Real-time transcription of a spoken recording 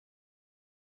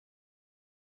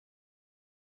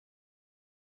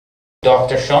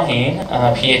Dr. Shahin,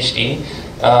 PhD,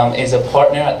 is a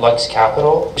partner at Lux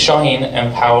Capital. Shahin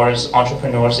empowers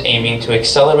entrepreneurs aiming to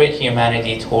accelerate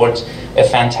humanity towards a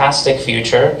fantastic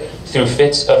future through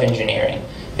fits of engineering.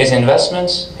 His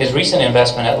recent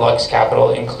investment at Lux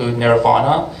Capital include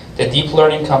Nirvana, the deep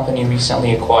learning company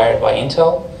recently acquired by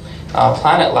Intel,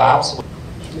 Planet Labs,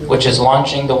 which is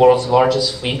launching the world's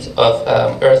largest fleet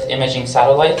of Earth imaging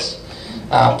satellites,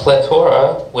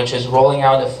 Plethora, which is rolling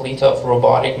out a fleet of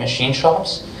robotic machine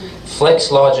shops, Flex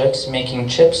Logics, making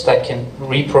chips that can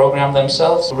reprogram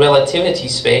themselves, Relativity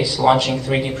Space, launching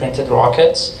 3D printed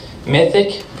rockets,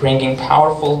 Mythic, bringing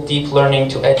powerful deep learning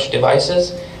to edge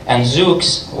devices, and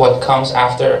Zoox, what comes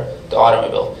after the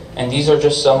automobile. And these are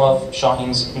just some of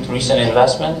Shahin's recent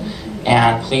investment,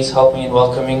 and please help me in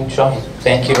welcoming Shahin.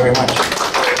 Thank you very much.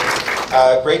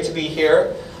 Great to be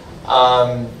here.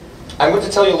 I'm going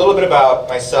to tell you a little bit about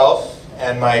myself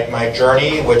and my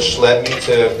journey, which led me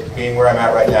to being where I'm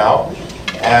at right now,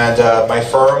 and my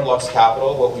firm, Lux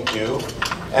Capital, what we do,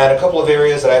 and a couple of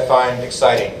areas that I find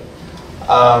exciting.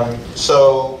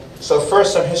 So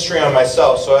first, some history on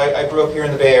myself. So I grew up here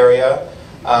in the Bay Area.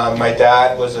 My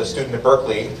dad was a student at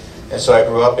Berkeley, and so I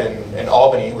grew up in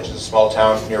Albany, which is a small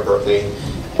town near Berkeley.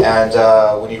 And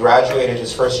when he graduated,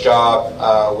 his first job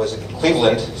was in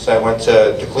Cleveland. So I went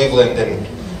to Cleveland, and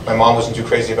my mom wasn't too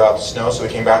crazy about the snow, so we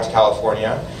came back to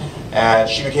California. And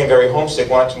she became very homesick,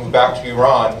 wanted to move back to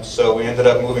Iran, so we ended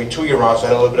up moving to Iran. So I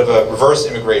had a little bit of a reverse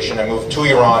immigration. I moved to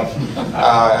Iran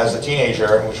as a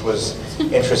teenager, which was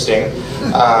interesting.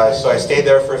 So I stayed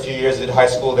there for a few years, did high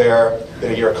school there,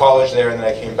 did a year of college there, and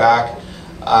then I came back.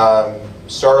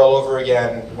 Started all over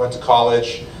again, went to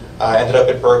college, ended up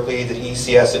at Berkeley, did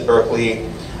ECS at Berkeley.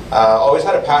 Always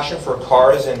had a passion for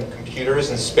cars and computers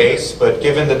and space, but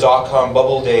given the dot-com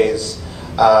bubble days,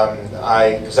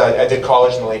 because I did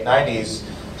college in the late 90s,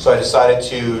 so I decided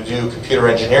to do computer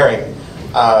engineering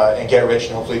and get rich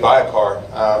and hopefully buy a car,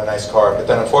 a nice car. But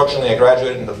then unfortunately I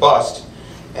graduated in the bust,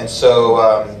 and so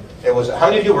it was, how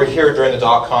many of you were here during the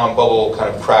dot-com bubble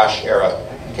kind of crash era?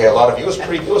 Okay, a lot of you.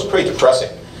 It was pretty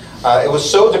depressing. It was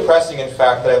so depressing, in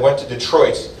fact, that I went to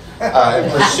Detroit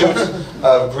in pursuit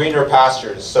of greener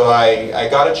pastures. So I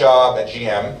got a job at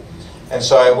GM, and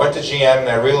so I went to GM and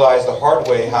I realized the hard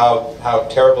way how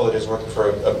terrible it is working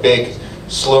for a big,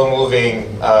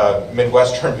 slow-moving,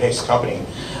 Midwestern-based company.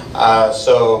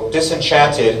 So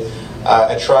disenchanted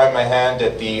at trying my hand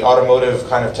at the automotive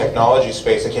kind of technology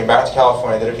space, I came back to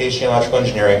California, did a PhD in electrical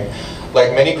engineering.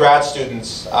 Like many grad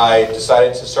students, I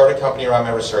decided to start a company around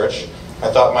my research.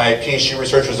 I thought my PhD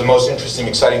research was the most interesting,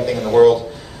 exciting thing in the world.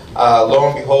 Lo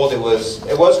and behold, it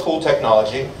was cool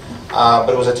technology, but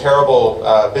it was a terrible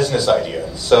business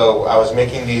idea. So I was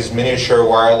making these miniature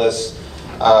wireless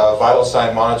vital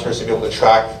sign monitors to be able to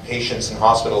track patients in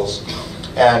hospitals.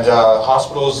 And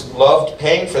hospitals loved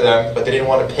paying for them, but they didn't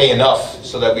want to pay enough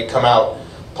so that we'd come out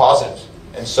positive.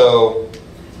 And so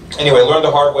anyway, I learned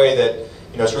the hard way that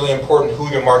it's really important who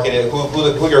your market is,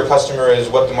 who your customer is,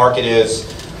 what the market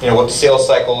is, what the sales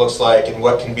cycle looks like, and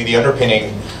what can be the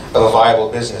underpinning of a viable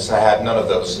business, and I had none of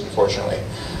those, unfortunately.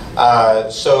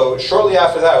 So shortly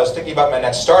after that, I was thinking about my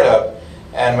next startup,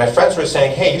 and my friends were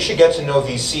saying, hey, you should get to know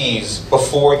VCs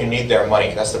before you need their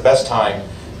money. That's the best time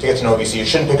to get to know a VC. You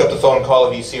shouldn't pick up the phone,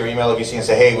 call a VC, or email a VC and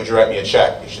say, hey, would you write me a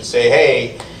check? You should say,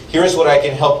 hey, here's what I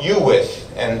can help you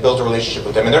with, and build a relationship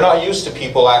with them. And they're not used to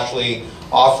people actually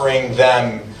offering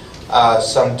them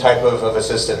some type of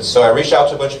assistance. So I reached out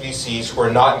to a bunch of VCs who were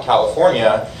not in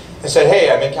California and said, hey,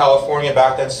 I'm in California.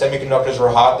 Back then, semiconductors were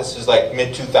hot. This is like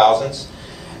mid-2000s.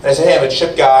 And I said, hey, I'm a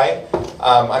chip guy.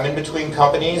 I'm in between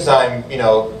companies. I'm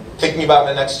thinking about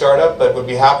my next startup, but would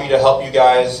be happy to help you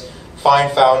guys find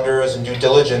founders and due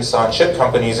diligence on chip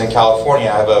companies in California.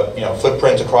 I have a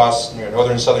footprint across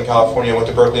northern and southern California. I went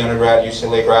to Berkeley undergrad,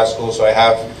 UCLA grad school, so I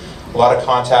have a lot of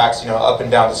contacts up and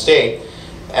down the state.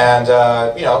 And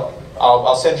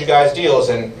I'll send you guys deals.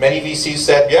 And many VCs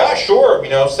said, yeah, sure,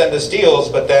 send us deals.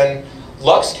 But then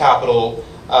Lux Capital,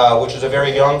 which was a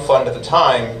very young fund at the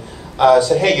time,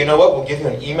 said, hey, you know what, we'll give you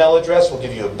an email address, we'll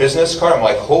give you a business card. I'm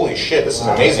like, holy shit, this is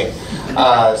amazing.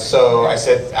 So I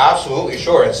said, absolutely,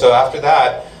 sure. And so after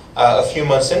that, a few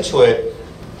months into it,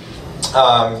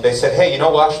 they said, hey,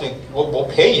 we'll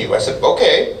pay you. I said,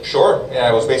 okay, sure. And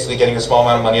I was basically getting a small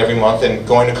amount of money every month and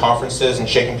going to conferences and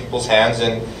shaking people's hands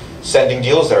and sending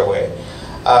deals their way.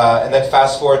 And then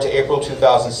fast forward to April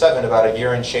 2007, about a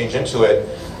year and change into it,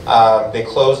 they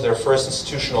closed their first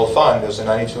institutional fund. It was a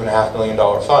 $92.5 million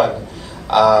fund,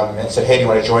 and said, hey, do you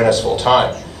want to join us full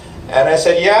time? And I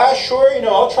said, yeah, sure,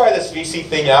 I'll try this VC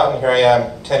thing out, and here I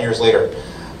am 10 years later.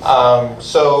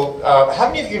 How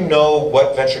many of you know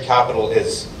what venture capital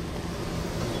is?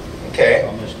 Okay.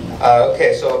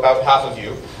 Okay, so about half of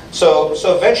you. So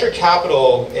venture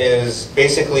capital is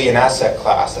basically an asset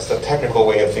class. That's the technical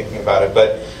way of thinking about it.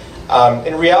 But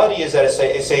in reality is that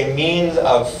it's a means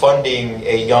of funding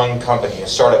a young company, a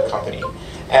startup company.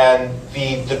 And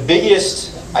the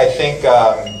biggest, I think,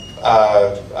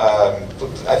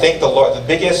 the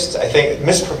biggest,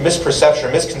 misperception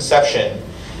or misconception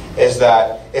is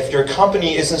that if your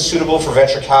company isn't suitable for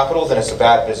venture capital, then it's a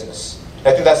bad business.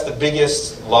 I think that's the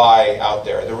biggest lie out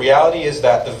there. The reality is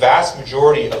that the vast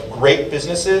majority of great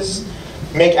businesses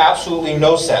make absolutely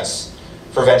no sense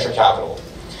for venture capital.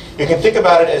 You can think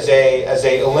about it as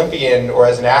a Olympian or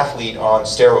as an athlete on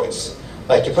steroids.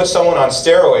 Like, you put someone on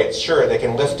steroids, sure, they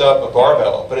can lift up a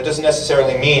barbell, but it doesn't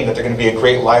necessarily mean that they're going to be a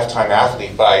great lifetime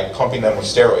athlete by pumping them with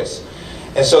steroids.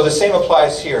 And so the same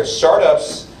applies here.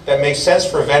 Startups that make sense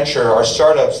for venture are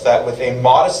startups that with a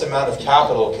modest amount of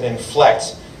capital can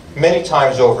inflect many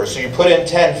times over. So you put in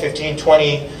 10, 15,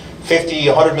 20, 50,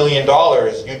 $100 million,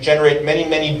 you generate many,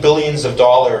 many billions of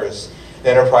dollars in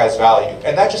enterprise value.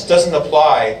 And that just doesn't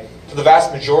apply to the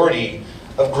vast majority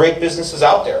of great businesses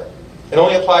out there. It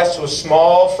only applies to a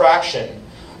small fraction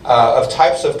of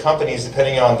types of companies,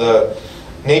 depending on the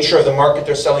nature of the market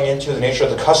they're selling into, the nature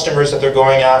of the customers that they're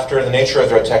going after, the nature of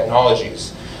their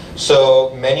technologies.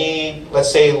 So many,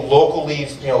 let's say,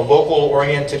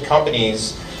 local-oriented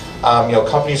companies,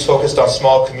 companies focused on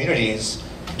small communities,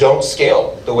 don't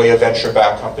scale the way a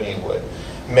venture-backed company would.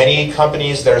 Many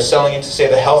companies that are selling into, say,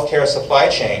 the healthcare supply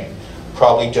chain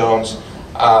probably don't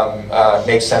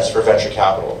make sense for venture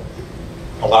capital.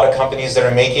 A lot of companies that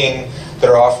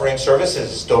are offering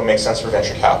services don't make sense for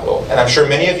venture capital. And I'm sure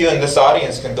many of you in this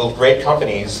audience can build great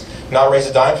companies, not raise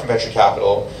a dime from venture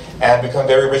capital, and become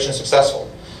very rich and successful.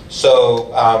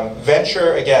 So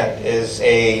venture, again, is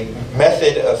a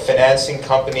method of financing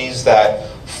companies that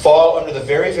fall under the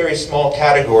very, very small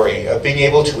category of being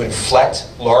able to inflect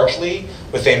largely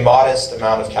with a modest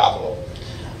amount of capital.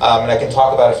 And I can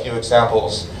talk about a few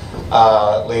examples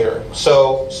later.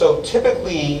 So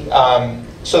typically,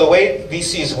 so the way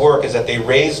VCs work is that they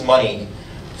raise money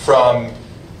from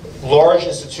large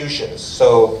institutions,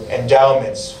 so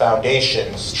endowments,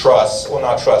 foundations, trusts, well,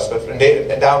 not trusts, but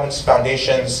endowments,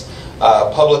 foundations,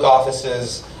 public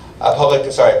offices,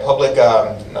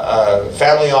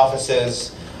 family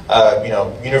offices,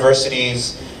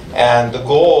 universities, and the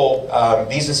goal,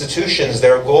 these institutions,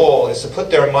 their goal is to put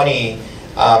their money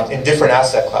in different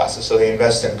asset classes. So they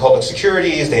invest in public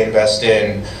securities, they invest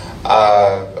in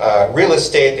real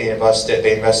estate, they invest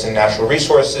in natural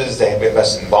resources, they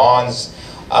invest in bonds.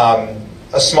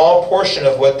 A small portion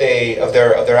of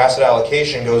their asset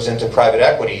allocation goes into private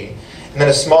equity, and then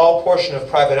a small portion of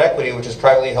private equity, which is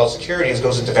privately held securities,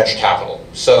 goes into venture capital.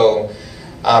 So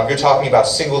you're talking about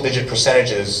single-digit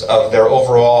percentages of their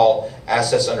overall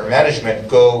assets under management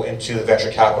go into the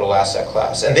venture capital asset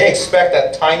class, and they expect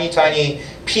that tiny, tiny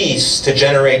piece to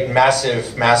generate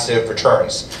massive, massive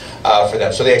returns for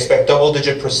them. So they expect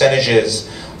double-digit percentages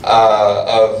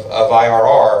of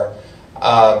IRR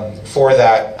for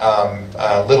that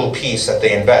little piece that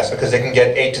they invest, because they can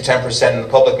get 8 to 10% in the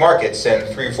public markets and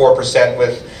 3 or 4%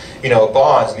 with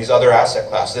bonds and these other asset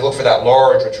classes. They look for that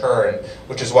large return,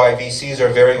 which is why VCs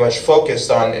are very much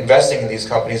focused on investing in these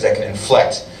companies that can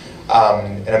inflect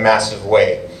in a massive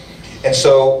way. And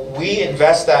so we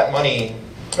invest that money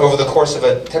over the course of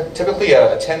typically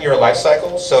a 10-year life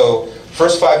cycle. So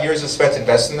first 5 years is spent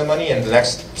investing the money, and the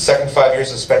second 5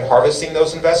 years is spent harvesting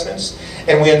those investments.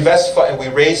 And we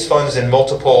raise funds in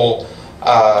multiple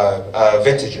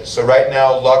vintages. So right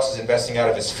now, Lux is investing out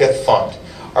of its 5th fund.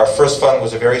 Our first fund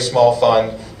was a very small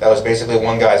fund that was basically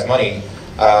one guy's money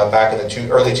back in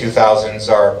the early 2000s.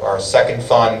 Our second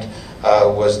fund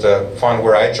was the fund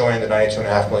where I joined, the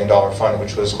 $92.5 million fund,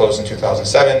 which was closed in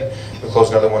 2007. We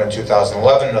closed another one in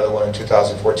 2011, another one in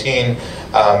 2014,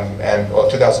 and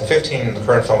 2015, and the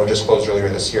current fund we just closed earlier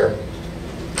this year.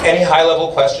 Any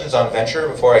high-level questions on venture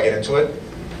before I get into it?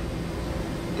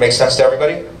 Make sense to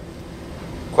everybody?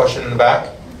 Question in the back?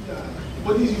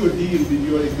 What is your deal with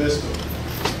your investor?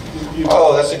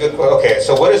 Oh, that's a good question. Okay,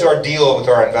 so what is our deal with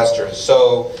our investors?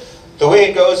 So the way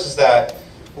it goes is that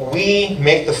we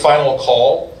make the final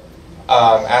call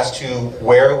as to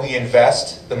where we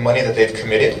invest the money that they've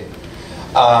committed,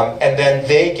 and then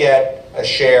they get a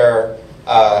share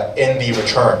in the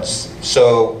returns.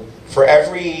 So for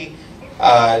every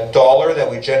dollar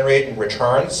that we generate in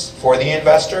returns for the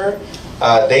investor,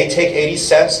 they take 80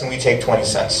 cents and we take 20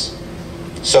 cents.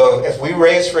 So if we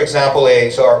raise, for example,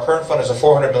 so our current fund is a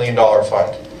 $400 million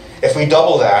fund. If we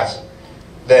double that,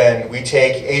 then we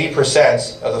take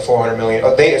 80% of the $400 million.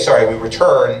 We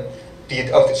return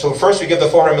so first we give the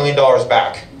 $400 million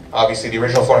back Obviously, the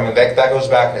original $400 million, that goes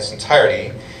back in its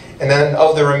entirety. And then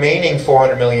of the remaining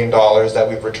 $400 million that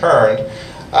we've returned,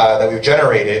 that we've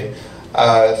generated,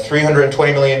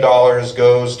 $320 million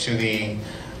goes to the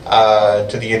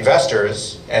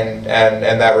investors, and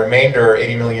that remainder,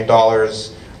 $80 million,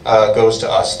 goes to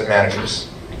us, the managers.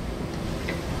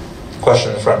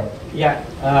 Question in the front. Yeah,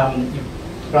 you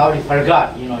probably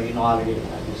forgot, you know already,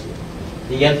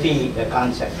 the LP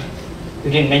concept. You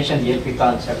didn't mention the LP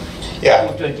concept. Yeah.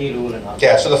 220 rule and all.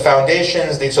 Yeah, so the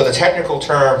foundations, so the technical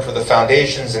term for the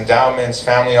foundations, endowments,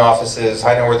 family offices,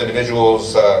 high net worth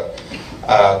individuals,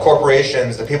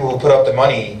 corporations, the people who put up the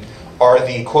money are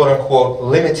the quote-unquote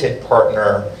limited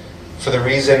partner, for the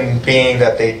reason being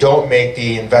that they don't make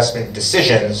the investment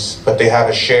decisions, but they have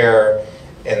a share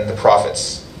in the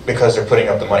profits because they're putting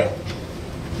up the money.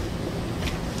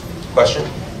 Question?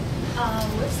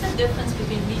 What's the difference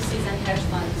between VCs and hedge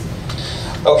funds?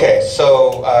 Okay,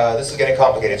 so this is getting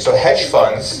complicated. So hedge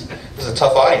funds, this is a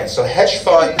tough audience. So hedge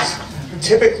funds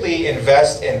typically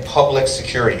invest in public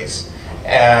securities.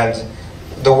 And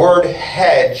the word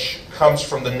hedge comes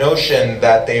from the notion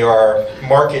that they are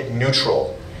market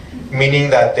neutral, meaning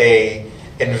that they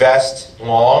invest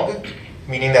long,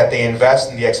 meaning that they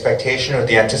invest in the expectation or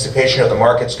the anticipation of the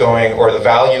markets going, or the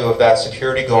value of that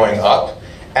security going up,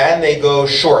 and they go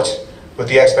short with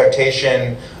the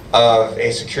expectation of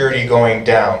a security going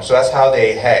down. So that's how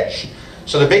they hedge.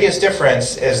 So the biggest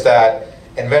difference is that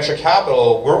in venture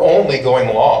capital, we're only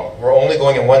going long. We're only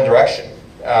going in one direction.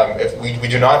 If we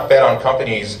do not bet on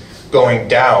companies going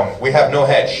down. We have no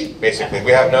hedge, basically.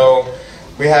 We have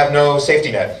no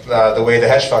safety net, the way the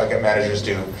hedge fund managers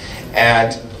do.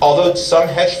 And although some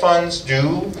hedge funds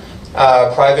do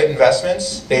private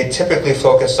investments, they typically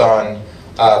focus on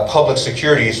public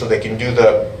securities so they can do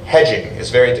the hedging.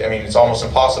 It's it's almost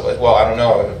impossible. Well, I don't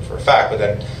know for a fact, but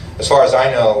then as far as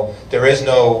I know, there is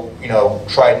no,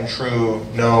 tried and true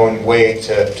known way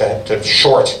to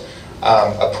short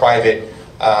a private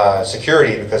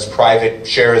security, because private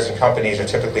shares in companies are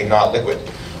typically not liquid.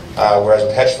 Whereas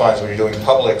with hedge funds, when you're doing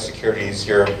public securities,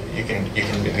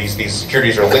 these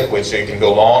securities are liquid, so you can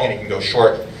go long and you can go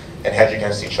short and hedge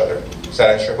against each other. Does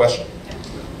that answer your question?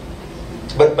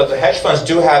 But the hedge funds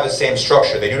do have the same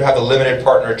structure. They do have the limited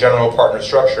partner, general partner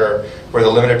structure, where the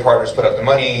limited partners put up the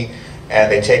money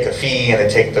and they take a fee and they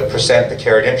take the percent, the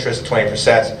carried interest,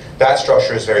 20%. That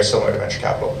structure is very similar to venture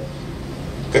capital.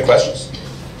 Good questions.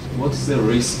 What's the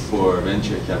risk for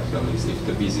venture capitalists if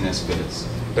the business fails?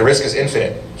 The risk is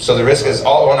infinite. So the risk is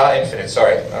not infinite,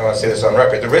 sorry. I don't want to say this on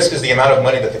record. The risk is the amount of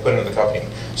money that they put into the company.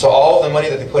 So all of the money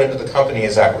that they put into the company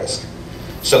is at risk.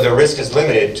 So the risk is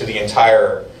limited to the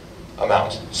entire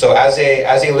amount. So as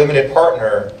a limited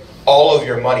partner, all of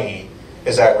your money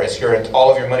is at risk.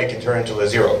 All of your money can turn into a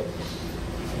zero.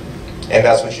 And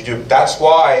that's what you do. That's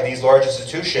why these large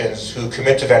institutions who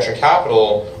commit to venture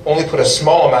capital only put a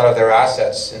small amount of their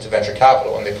assets into venture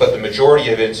capital, and they put the majority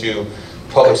of it into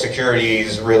public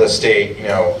securities, real estate,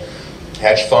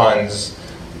 hedge funds,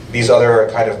 these other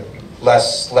kind of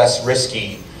less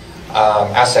risky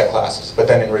asset classes. But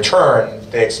then in return,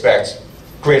 they expect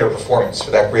greater performance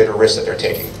for that greater risk that they're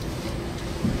taking.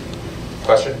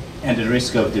 Question? And the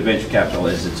risk of the venture capital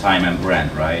is the time and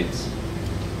brand, right?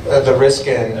 The risk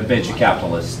in a venture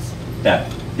capitalist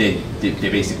that they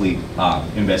basically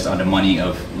invest on the money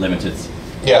of limited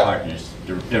partners.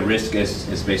 The risk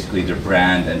is basically their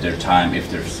brand and their time, if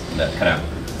there's that kind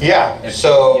of. Yeah.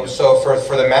 So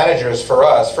for the managers, for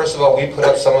us, first of all, we put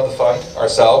up some of the fund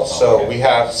ourselves, so we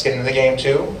have skin in the game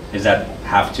too. Is that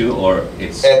have to, or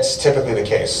it's? It's typically the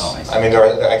case. Oh, I see. I mean,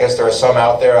 I guess there are some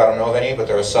out there. I don't know of any, but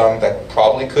there are some that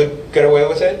probably could get away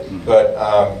with it. Mm-hmm.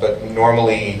 But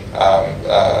normally,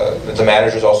 the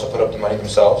managers also put up the money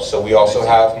themselves, so we also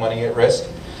have money at risk.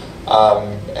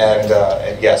 And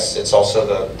yes, it's also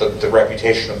the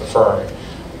reputation of the firm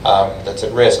that's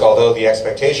at risk. Although the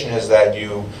expectation is that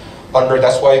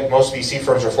that's why most VC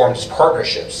firms are formed as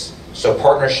partnerships. So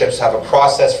partnerships have a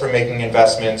process for making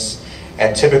investments,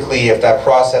 and typically if that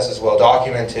process is well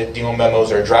documented, deal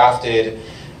memos are drafted,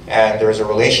 and there's a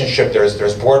relationship,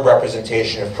 there's board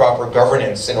representation, if proper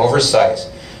governance and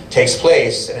oversight takes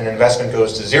place and an investment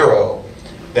goes to zero,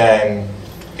 then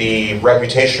the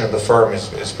reputation of the firm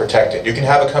is protected. You can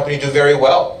have a company do very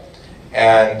well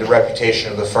and the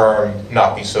reputation of the firm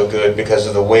not be so good because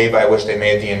of the way by which they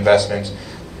made the investment,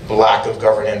 the lack of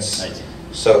governance,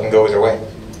 so it can go either way.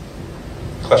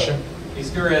 Question?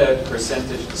 Is there a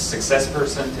success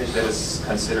percentage that is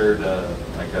considered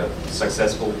like a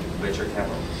successful venture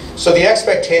capital? So the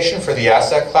expectation for the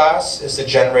asset class is to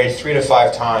generate 3 to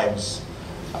 5 times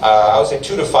I would say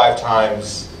 2 to 5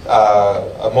 times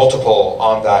a multiple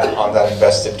on that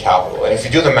invested capital. And if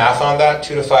you do the math on that,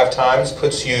 2 to 5 times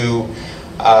puts you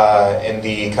in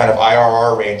the kind of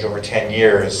IRR range over 10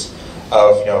 years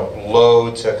of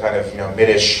low to kind of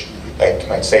midish, like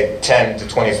I'd say 10 to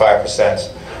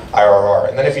 25% IRR.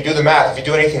 And then if you do the math, if you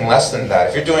do anything less than that,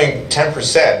 if you're doing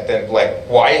 10%, then like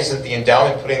why isn't the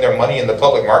endowment putting their money in the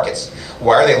public markets?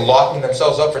 Why are they locking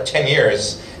themselves up for 10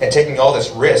 years and taking all this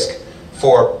risk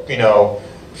for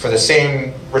for the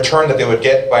same return that they would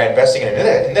get by investing in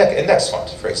an index fund,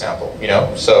 for example?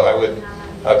 So I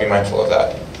would be mindful of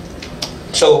that.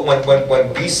 So when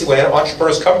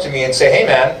entrepreneurs come to me and say, hey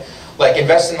man, like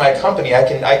invest in my company, I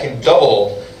can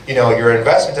double your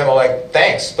investment, I'm like,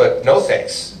 thanks, but no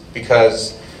thanks.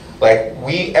 Because like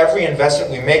every investment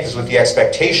we make is with the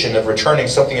expectation of returning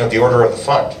something of the order of the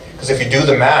fund. Because if you do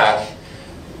the math,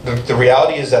 the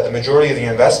reality is that the majority of the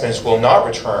investments will not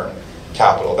return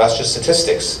capital. That's just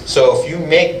statistics. So if you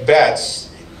make bets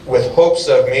with hopes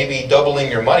of maybe doubling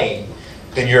your money,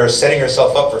 then you're setting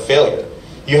yourself up for failure.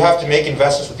 You have to make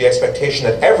investments with the expectation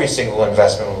that every single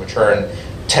investment will return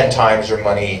 10 times your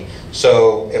money.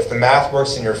 So if the math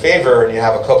works in your favor and you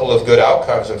have a couple of good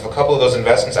outcomes, if a couple of those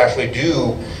investments actually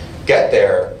do get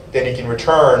there, then you can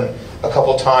return a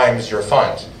couple times your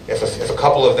fund. If a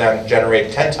couple of them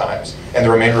generate 10 times and the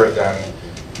remainder of them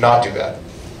not do that.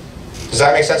 Does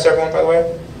that make sense to everyone, by the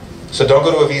way? So don't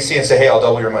go to a VC and say, hey, I'll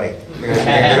double your money.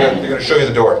 They're going to show you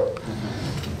the door.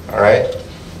 All right?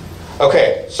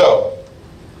 Okay, so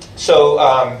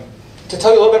to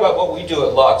tell you a little bit about what we do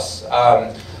at Lux,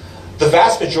 the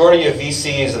vast majority of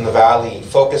VCs in the Valley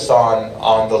focus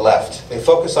on the left. They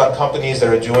focus on companies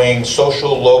that are doing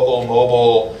social, local,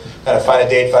 mobile, kind of find a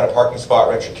date, find a parking spot,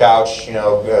 rent your couch,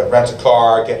 rent a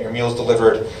car, get your meals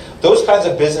delivered. Those kinds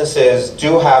of businesses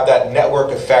do have that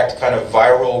network effect, kind of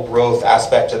viral growth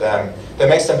aspect to them that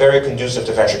makes them very conducive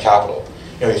to venture capital.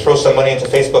 You throw some money into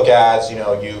Facebook ads,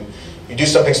 you do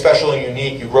something special and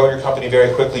unique, you grow your company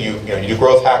very quickly, you do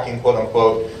growth hacking, quote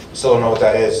unquote. Still don't know what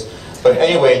that is. But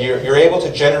anyway, you're able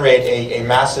to generate a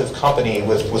massive company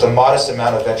with a modest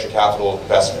amount of venture capital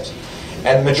investment.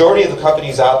 And the majority of the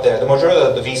companies out there, the majority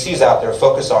of the VCs out there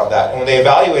focus on that. And when they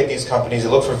evaluate these companies, they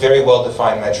look for very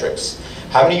well-defined metrics.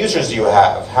 How many users do you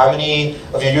have? How many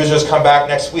of your users come back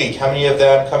next week? How many of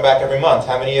them come back every month?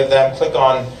 How many of them click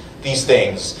on these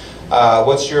things?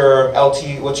 What's your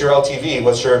LTV? What's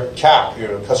your CAC,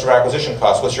 your customer acquisition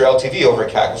cost? What's your LTV over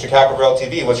CAC? What's your CAC over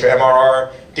LTV? What's your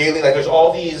MRR daily? Like there's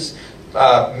all these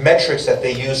metrics that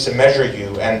they use to measure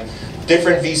you, and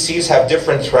different VCs have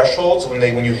different thresholds.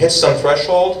 When you hit some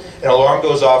threshold, an alarm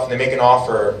goes off and they make an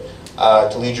offer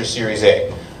to lead your Series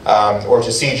A or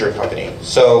to seed your company.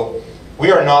 So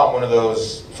we are not one of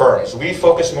those firms. We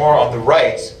focus more on the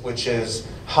right, which is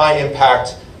high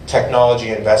impact technology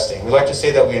investing. We like to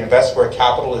say that we invest where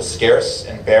capital is scarce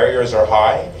and barriers are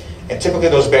high, and typically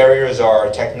those barriers are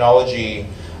technology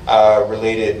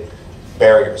related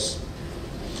barriers.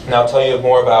 And I'll tell you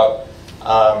more about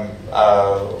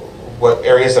what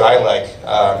areas that I like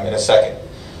in a second.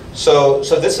 So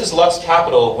this is Lux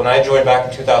Capital. When I joined back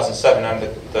in 2007, I'm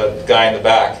the guy in the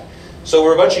back. So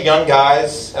we're a bunch of young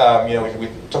guys. We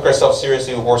took ourselves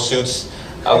seriously. We wore suits.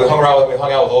 We hung out with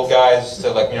old guys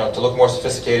to to look more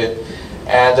sophisticated.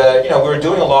 And we were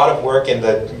doing a lot of work in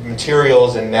the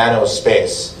materials and nano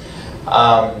space.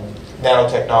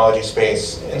 Nanotechnology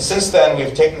space. And since then,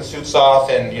 we've taken the suits off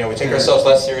and we take ourselves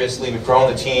less seriously. We've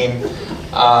grown the team.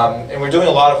 And we're doing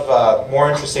a lot of more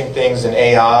interesting things in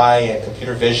AI and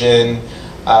computer vision.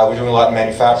 We're doing a lot in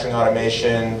manufacturing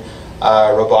automation,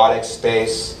 robotics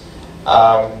space.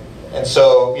 And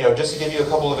so, just to give you a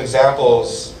couple of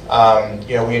examples,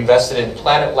 we invested in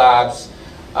Planet Labs,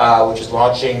 which is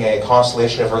launching a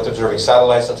constellation of Earth-observing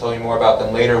satellites. I'll tell you more about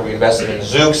them later. We invested in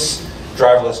Zoox,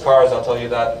 driverless cars. I'll tell you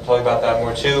about that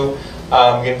more too.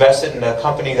 We invested in a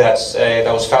company that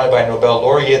was founded by a Nobel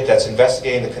laureate that's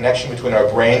investigating the connection between our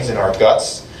brains and our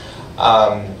guts,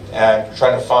 and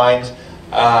trying to find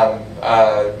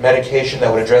medication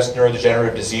that would address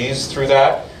neurodegenerative disease through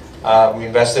that. We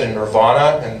invested in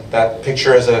Nirvana, and that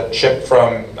picture is a chip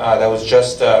from that was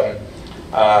just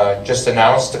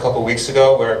announced a couple weeks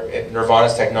ago, where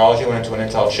Nirvana's technology went into an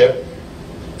Intel chip.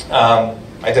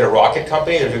 I did a rocket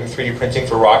company. They're doing 3D printing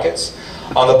for rockets.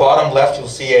 On the bottom left, you'll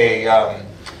see a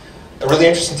really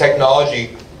interesting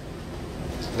technology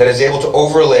that is able to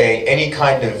overlay any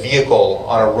kind of vehicle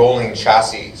on a rolling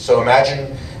chassis. So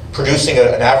imagine producing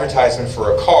an advertisement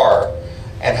for a car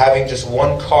and having just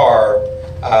one car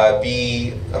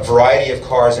be a variety of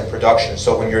cars in production.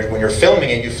 So when you're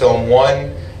filming it, you film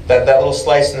one that little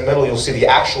slice in the middle, you'll see the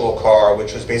actual car,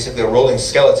 which was basically a rolling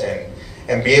skeleton,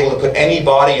 and be able to put any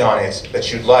body on it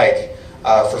that you'd like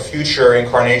for future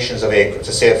incarnations of a,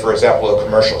 to say, for example, a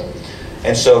commercial.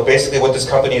 And so basically what this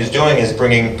company is doing is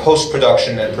bringing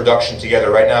post-production and production together.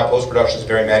 Right now, post-production is a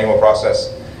very manual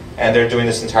process, and they're doing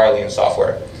this entirely in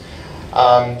software.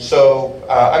 I'm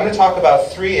going to talk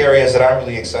about 3 areas that I'm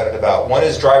really excited about. One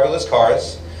is driverless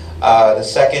cars, the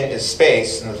second is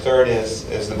space, and the third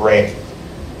is the brain.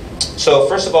 So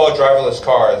first of all, driverless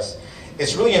cars.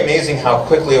 It's really amazing how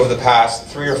quickly over the past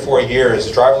 3 or 4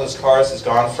 years, driverless cars has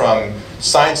gone from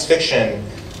science fiction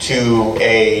to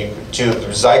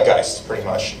the zeitgeist, pretty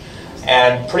much.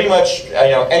 And pretty much,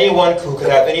 anyone who could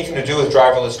have anything to do with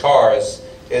driverless cars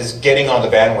is getting on the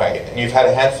bandwagon. And you've had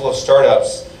a handful of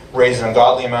startups raise an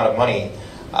ungodly amount of money,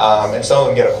 and some of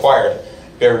them get acquired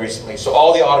very recently. So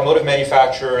all the automotive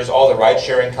manufacturers, all the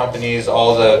ride-sharing companies,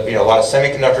 all the, a lot of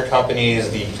semiconductor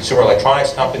companies, the consumer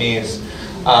electronics companies,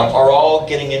 are all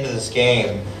getting into this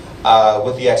game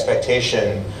with the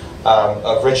expectation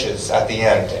of riches at the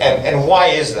end. And why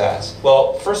is that?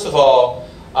 Well, first of all,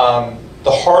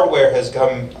 the hardware has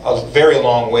come a very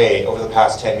long way over the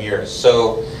past 10 years.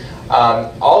 So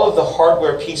all of the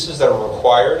hardware pieces that are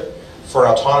required for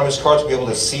an autonomous car to be able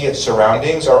to see its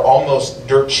surroundings are almost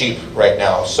dirt cheap right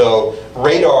now. So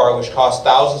radar, which cost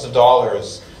thousands of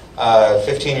dollars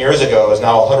 15 years ago, is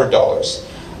now $100.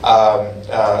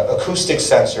 Acoustic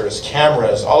sensors,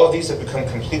 cameras, all of these have become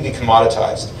completely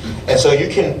commoditized. And so you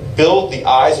can build the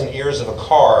eyes and ears of a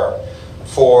car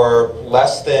for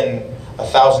less than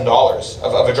 $1,000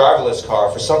 of a driverless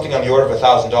car, for something on the order of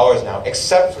 $1,000 now,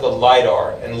 except for the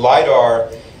LiDAR. And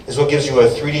LiDAR is what gives you a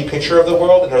 3D picture of the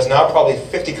world, and there's now probably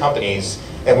 50 companies,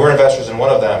 and we're investors in one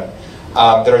of them,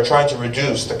 that are trying to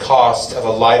reduce the cost of a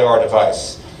LiDAR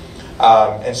device.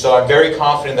 And so I'm very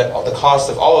confident that the cost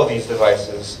of all of these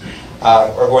devices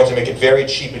are going to make it very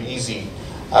cheap and easy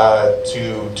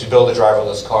to build a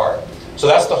driverless car. So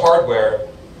that's the hardware,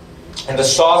 and the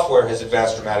software has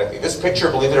advanced dramatically. This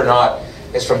picture, believe it or not,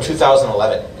 is from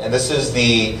 2011, and this is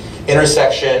the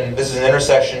intersection. This is an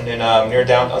intersection in near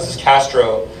downtown. This is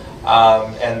Castro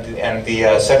and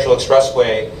the Central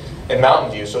Expressway in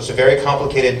Mountain View. So it's a very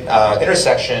complicated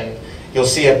intersection. You'll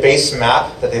see a base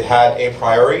map that they've had a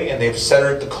priori, and they've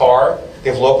centered the car.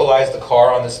 They've localized the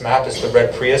car on this map. It's the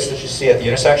red Prius that you see at the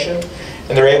intersection,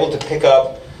 and they're able to pick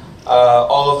up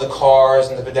all of the cars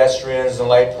and the pedestrians and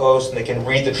light posts, and they can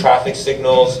read the traffic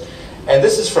signals. And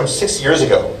this is from 6 years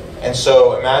ago, and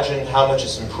so imagine how much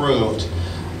it's improved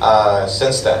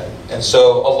since then. And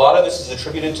so a lot of this is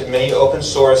attributed to many open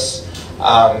source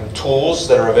tools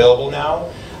that are available now,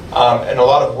 and a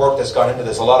lot of work that's gone into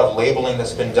this, a lot of labeling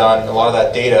that's been done, and a lot of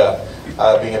that data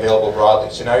being available broadly.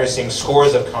 So now you're seeing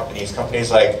scores of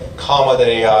companies like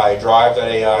Comma.ai,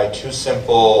 Drive.ai, Too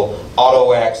Simple,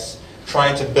 AutoX,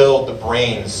 trying to build the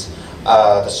brains,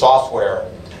 the software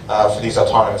for these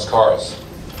autonomous cars.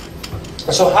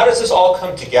 And so how does this all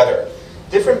come together?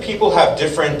 Different people have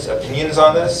different opinions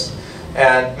on this,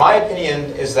 and my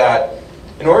opinion is that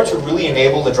in order to really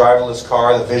enable the driverless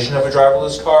car, the vision of a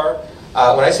driverless car,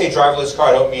 when I say driverless car,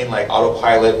 I don't mean like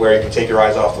autopilot where you can take your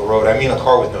eyes off the road. I mean a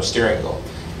car with no steering wheel.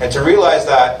 And to realize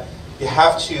that, you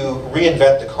have to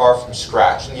reinvent the car from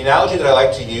scratch. And the analogy that I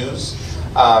like to use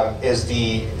is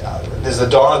the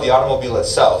dawn of the automobile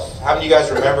itself. How many of you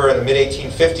guys remember in the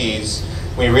mid-1850s,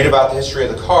 when you read about the history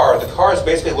of the cars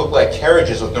basically looked like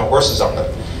carriages with no horses on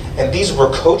them. And these were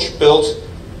coach-built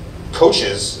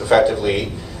coaches,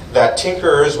 effectively, that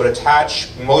tinkerers would attach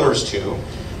motors to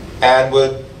and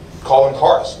would call them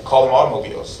cars, call them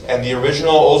automobiles. And the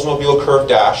original Oldsmobile Curved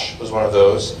Dash was one of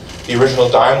those. The original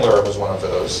Daimler was one of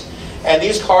those. And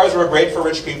these cars were great for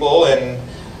rich people and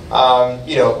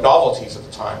novelties at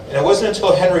the time. And it wasn't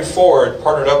until Henry Ford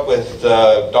partnered up with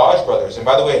the Dodge brothers. And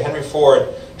by the way, Henry Ford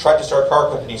tried to start car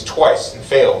companies twice and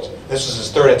failed. This was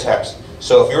his third attempt.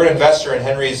 So if you're an investor in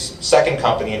Henry's second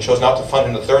company and chose not to fund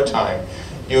him the third time,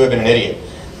 you would have been an idiot.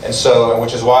 And so,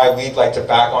 which is why we'd like to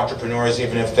back entrepreneurs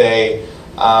even if they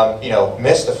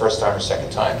missed the first time or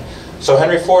second time. So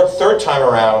Henry Ford, third time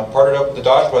around, partnered up with the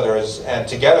Dodge brothers, and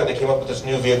together they came up with this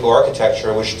new vehicle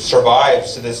architecture which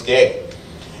survives to this day.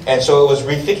 And so it was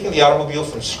rethinking the automobile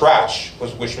from scratch,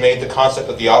 which made the concept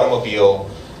of the automobile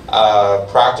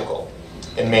practical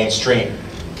and mainstream.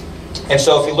 And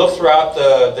so if you look throughout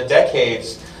the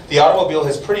decades, the automobile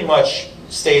has pretty much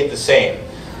stayed the same.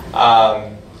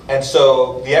 And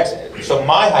so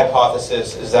my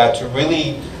hypothesis is that to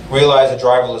really realize a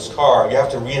driverless car, you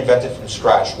have to reinvent it from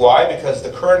scratch. Why? Because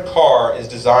the current car is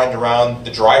designed around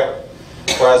the driver,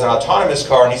 whereas an autonomous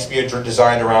car needs to be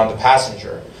designed around the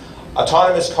passenger.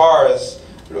 Autonomous cars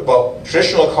well,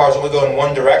 traditional cars only go in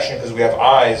one direction because we have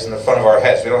eyes in the front of our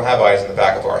heads. We don't have eyes in the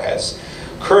back of our heads.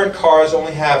 Current cars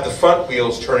only have the front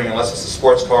wheels turning, unless it's a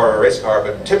sports car or a race car,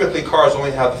 but typically cars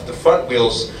only have the front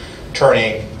wheels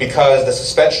turning because the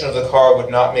suspension of the car would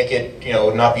not make it,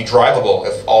 would not be drivable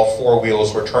if all four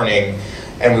wheels were turning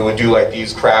and we would do like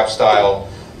these crab style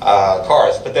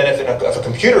cars. But then if a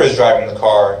computer is driving the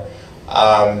car,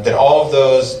 then all of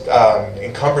those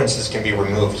encumbrances can be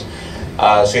removed.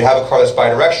 So you have a car that's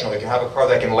bidirectional. You can have a car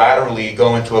that can laterally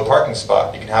go into a parking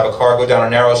spot. You can have a car go down a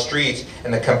narrow street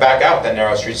and then come back out that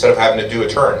narrow street instead of having to do a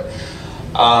turn.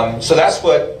 So that's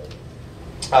what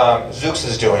Zoox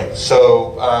is doing.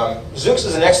 So Zoox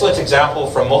is an excellent example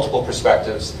from multiple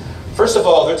perspectives. First of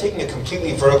all, they're taking a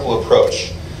completely vertical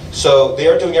approach. So they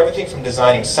are doing everything from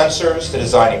designing sensors to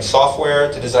designing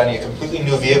software to designing a completely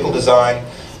new vehicle design.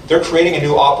 They're creating a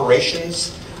new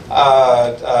operations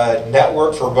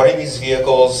network for running these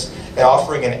vehicles and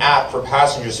offering an app for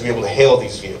passengers to be able to hail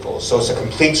these vehicles. So it's a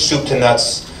complete soup to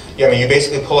nuts. I mean, you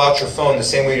basically pull out your phone the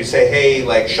same way you say, hey,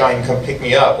 like, Shahin, come pick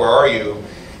me up, where are you?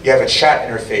 You have a chat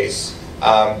interface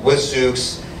with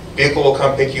Zoox. Vehicle will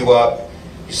come pick you up.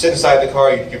 You sit inside the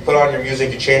car, you put on your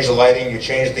music, you change the lighting, you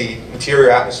change the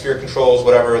interior atmosphere controls,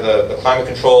 whatever, the climate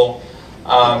control,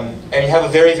 and you have a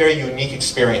very, very unique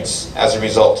experience as a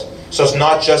result. So it's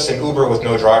not just an Uber with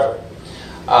no driver.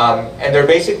 And they're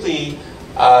basically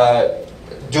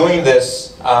doing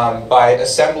this by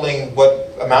assembling what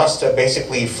amounts to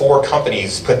basically 4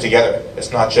 companies put together.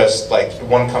 It's not just like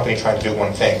one company trying to do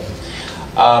one thing.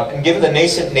 And given the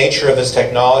nascent nature of this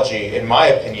technology, in my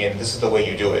opinion, this is the way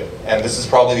you do it. And this is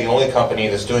probably the only company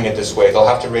that's doing it this way. They'll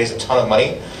have to raise a ton of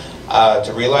money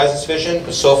to realize this vision,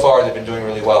 but so far they've been doing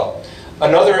really well.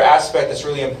 Another aspect that's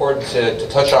really important to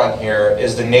touch on here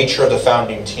is the nature of the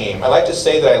founding team. I like to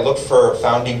say that I look for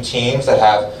founding teams that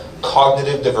have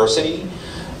cognitive diversity,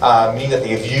 meaning that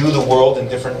they view the world in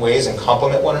different ways and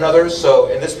complement one another. So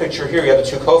in this picture here, you have the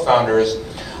 2 co-founders.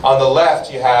 On the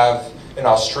left, you have an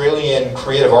Australian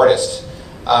creative artist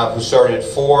who started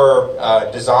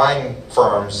 4 design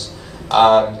firms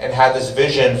and had this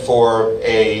vision for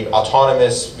a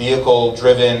autonomous,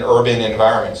 vehicle-driven urban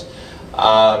environment.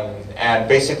 And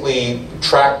basically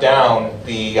tracked down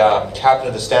the captain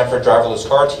of the Stanford driverless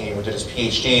car team, who did his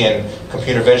PhD in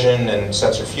computer vision and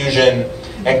sensor fusion,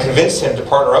 and convinced him to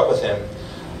partner up with him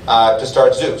to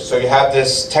start Zoox. So you have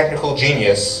this technical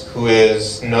genius who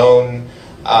is known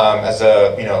as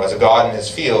a god in his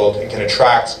field and can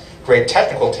attract great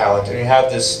technical talent, and you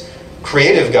have this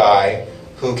creative guy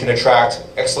who can attract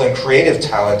excellent creative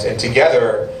talent, and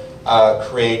together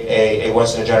create a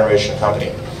once-in-a-generation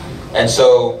company. And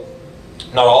so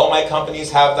not all of my companies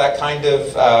have that kind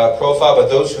of profile, but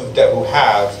those who have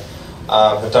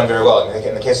done very well.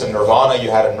 In the case of Nirvana, you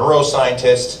had a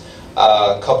neuroscientist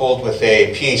coupled with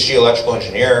a PhD electrical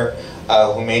engineer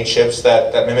who made chips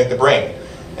that mimic the brain,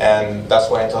 and that's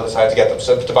why Intel decided to get them,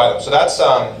 to buy them. So that's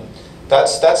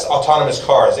autonomous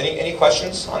cars. Any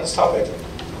questions on this topic?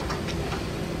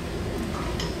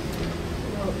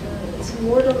 Well, it's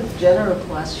more of a general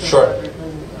question. Sure.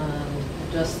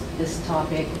 Just this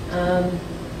topic.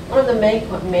 One of the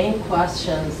main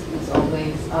questions is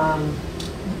always,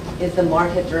 is the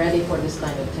market ready for this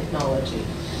kind of technology?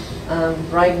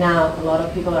 Right now, a lot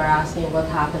of people are asking what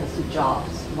happens to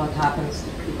jobs, what happens to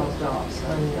people's jobs,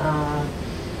 and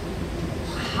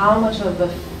how much of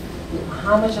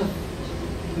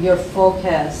your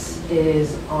focus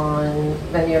is on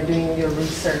when you're doing your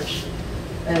research,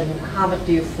 and how much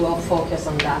do you focus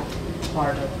on that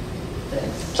part of this?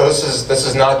 So this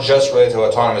is not just related to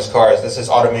autonomous cars. This is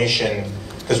automation,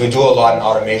 because we do a lot in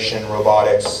automation,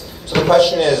 robotics. So the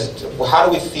question is, how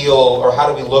do we feel, or how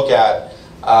do we look at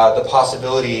the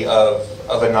possibility of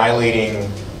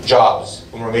annihilating jobs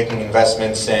when we're making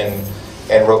investments in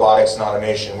robotics and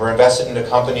automation? We're invested in a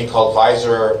company called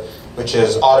Visor, which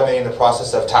is automating the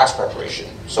process of tax preparation.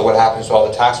 So what happens to all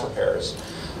the tax preparers?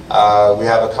 We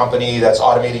have a company that's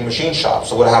automating machine shops.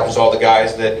 So what happens to all the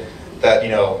guys that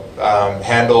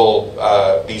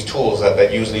handle these tools,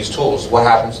 that use these tools? What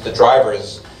happens to the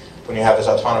drivers when you have this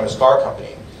autonomous car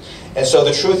company? And so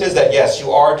the truth is that yes,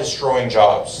 you are destroying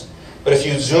jobs. But if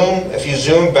you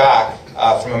zoom back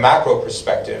from a macro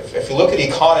perspective, if you look at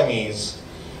economies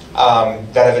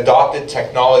that have adopted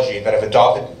technology, that have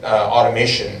adopted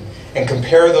automation, and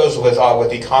compare those with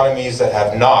economies that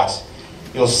have not,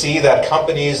 you'll see that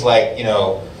companies like,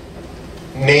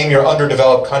 name your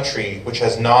underdeveloped country, which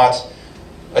has not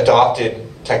adopted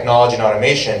technology and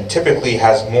automation, typically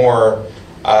has more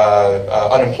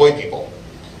unemployed people.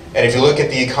 And if you look at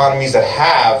the economies that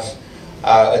have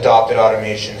adopted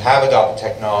automation, have adopted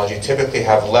technology, typically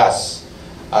have less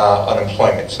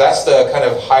unemployment. So that's the kind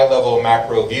of high-level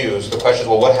macro view. So the question is,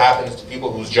 well, what happens to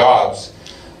people whose jobs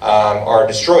are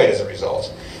destroyed as a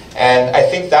result? And I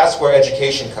think that's where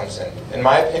education comes in. In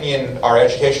my opinion, our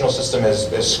educational system is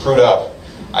screwed up.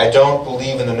 I don't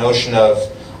believe in the notion of,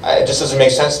 it just doesn't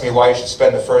make sense to me why you should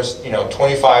spend the first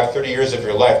 25, 30 years of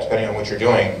your life, depending on what you're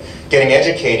doing, getting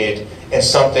educated in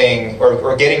something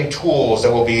or getting tools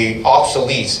that will be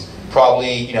obsolete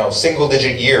probably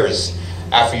single-digit years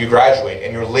after you graduate,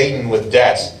 and you're laden with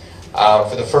debt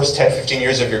for the first 10, 15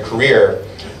 years of your career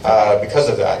because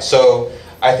of that. So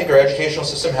I think our educational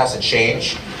system has to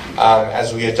change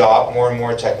as we adopt more and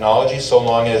more technology, so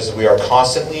long as we are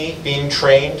constantly being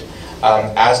trained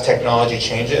as technology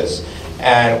changes.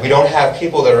 And we don't have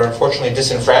people that are unfortunately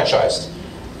disenfranchised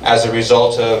as a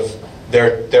result of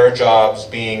their jobs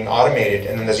being automated,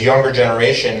 and then this younger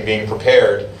generation being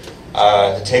prepared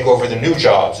to take over the new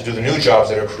jobs, to do the new jobs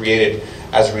that are created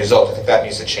as a result. I think that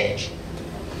needs to change.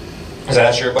 Does that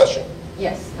answer your question?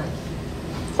 Yes, thank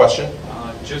you. Question?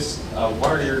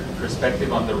 What are your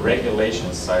perspective on the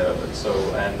regulation side of it? So,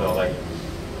 and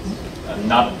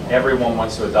not everyone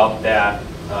wants to adopt that,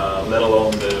 let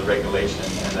alone the regulation,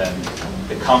 and then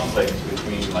the conflict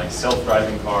between like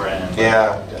self-driving car and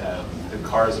the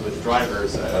cars with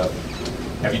drivers.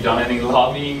 Have you done any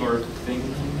lobbying or things?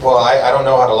 Well, I don't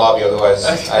know how to lobby, otherwise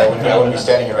I wouldn't be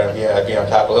standing here. I'd be on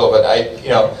Capitol Hill. But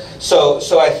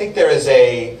so I think there is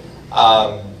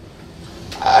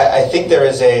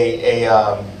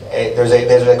there's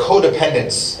a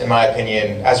codependence, in my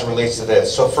opinion, as it relates to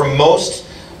this. So for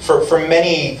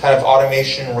many kind of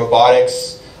automation,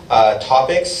 robotics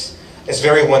topics, it's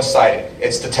very one-sided.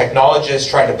 It's the technologists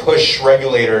trying to push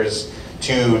regulators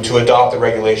to adopt the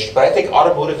regulation. But I think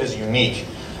automotive is unique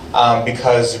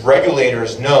because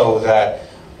regulators know that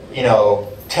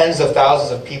tens of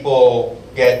thousands of people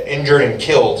get injured and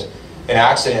killed in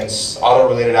accidents,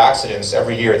 auto-related accidents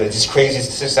every year. There's these crazy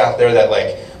statistics out there that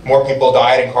like more people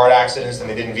died in car accidents than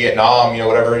they did in Vietnam,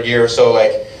 whatever year. So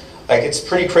like it's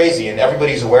pretty crazy, and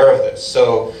everybody's aware of this.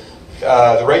 So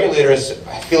the regulators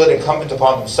feel it incumbent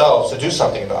upon themselves to do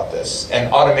something about this,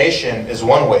 and automation is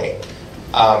one way.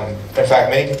 In fact,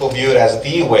 many people view it as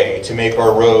the way to make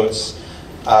our roads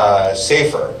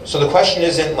safer. So the question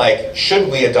isn't like, should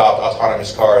we adopt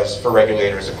autonomous cars for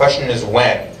regulators? The question is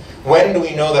when. When do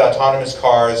we know that autonomous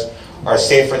cars are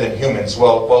safer than humans?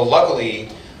 Well, luckily,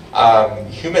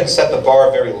 humans set the bar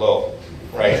very low,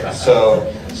 right?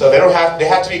 So they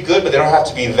have to be good, but they don't have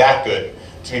to be that good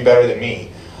to be better than me.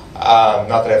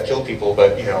 Not that I've killed people,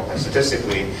 but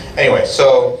statistically. Anyway,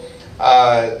 so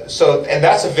and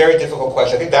that's a very difficult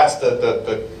question. I think that's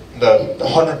the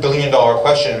 $100 billion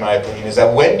question, in my opinion, is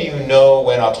that when do you know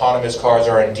when autonomous cars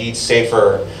are indeed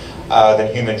safer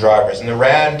than human drivers? And the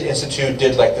RAND Institute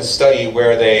did like this study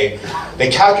where they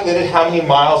calculated how many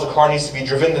miles a car needs to be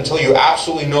driven until you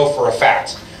absolutely know for a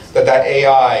fact that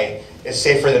AI is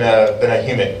safer than a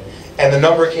human. And the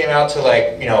number came out to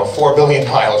like 4 billion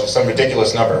miles or some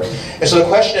ridiculous number. And so the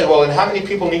question is, well, then how many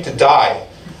people need to die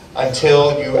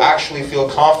until you actually feel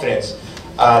confident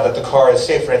that the car is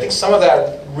safer? And I think some of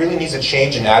that really needs a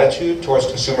change in attitude towards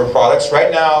consumer products.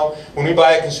 Right now, when we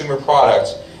buy a consumer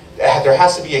product, there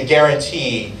has to be a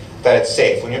guarantee that it's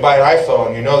safe. When you buy an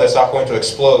iPhone, you know that's not going to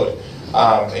explode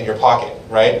in your pocket,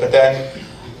 right? But then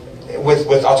with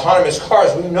autonomous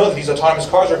cars, we know that these autonomous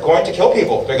cars are going to kill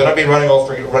people. They're going to be running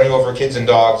over kids and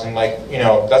dogs, and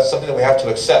that's something that we have to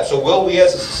accept. So will we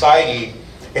as a society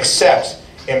accept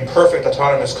imperfect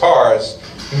autonomous cars,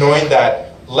 knowing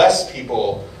that less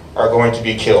people are going to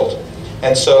be killed?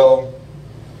 And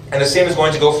the same is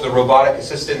going to go for the robotic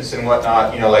assistants and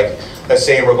whatnot. Let's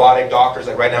say robotic doctors.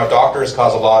 Like right now, doctors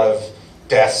cause a lot of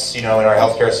deaths, in our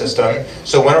healthcare system.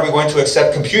 So when are we going to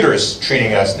accept computers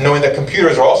treating us, knowing that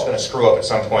computers are also going to screw up at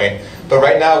some point? But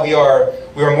right now, we are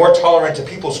more tolerant to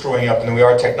people screwing up than we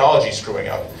are technology screwing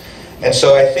up. And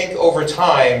so I think over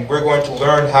time, we're going to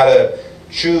learn how to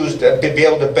choose, to be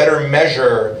able to better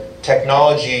measure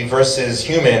technology versus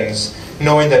humans,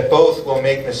 knowing that both will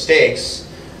make mistakes,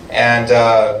 and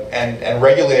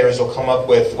regulators will come up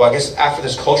with, well, I guess after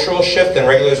this cultural shift, then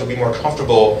regulators will be more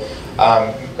comfortable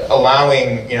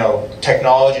allowing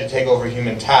technology to take over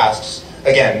human tasks,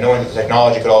 again, knowing that the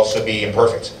technology could also be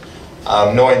imperfect,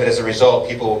 knowing that as a result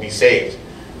people will be saved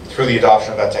through the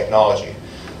adoption of that technology.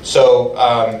 So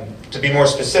to be more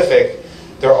specific,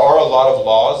 there are a lot of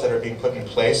laws that are being put in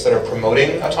place that are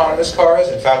promoting autonomous cars.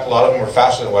 In fact, a lot of them are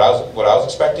faster than what I was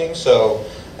expecting. So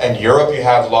in Europe, you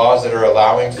have laws that are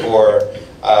allowing for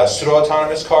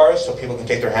pseudo-autonomous cars, so people can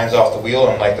take their hands off the wheel,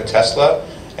 unlike the Tesla,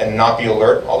 and not be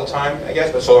alert all the time, I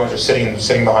guess, but so long as they're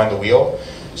sitting behind the wheel.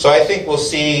 So I think we'll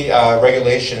see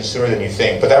regulation sooner than you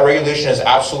think. But that regulation is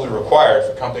absolutely required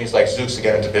for companies like Zoox to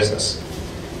get into business.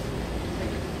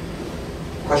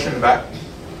 Question in the back?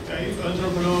 If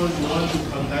entrepreneurs want to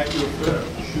contact your firm,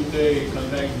 should they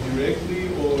contact directly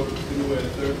or through a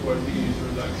third-party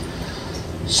introduction?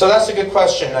 So that's a good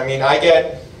question. I mean, I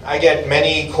get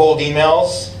many cold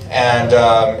emails, and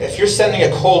if you're sending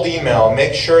a cold email,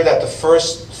 make sure that the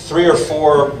first 3 or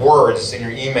 4 words in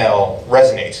your email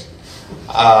resonate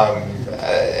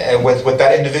with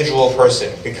that individual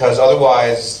person, because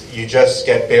otherwise you just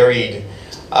get buried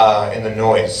in the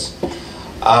noise.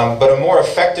 But a more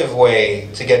effective way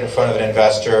to get in front of an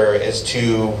investor is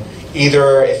to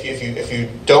either, if you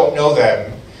don't know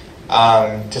them,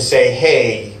 to say,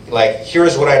 hey, like,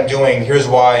 here's what I'm doing, here's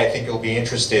why I think you'll be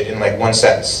interested, in like 1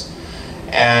 sentence.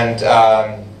 And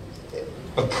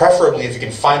but preferably if you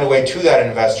can find a way to that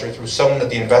investor through someone that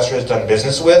the investor has done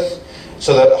business with.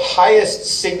 So the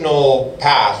highest signal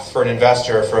path for an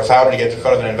investor, for a founder to get in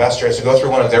front of an investor, is to go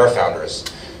through one of their founders.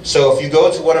 So if you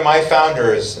go to one of my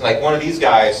founders, like one of these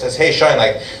guys says, hey Shahin,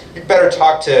 like, you better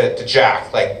talk to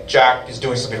Jack, like Jack is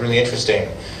doing something really interesting,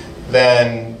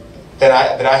 then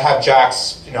I have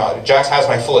Jack's, Jack has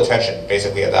my full attention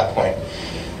basically at that point.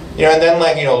 And then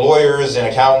like, lawyers and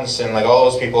accountants and like all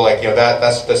those people, like,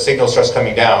 that's the signal starts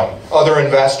coming down. Other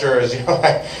investors,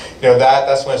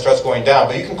 that's when it starts going down.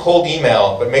 But you can cold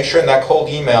email, but make sure in that cold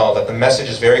email that the message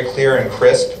is very clear and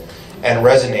crisp and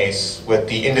resonates with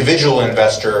the individual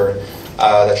investor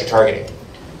that you're targeting.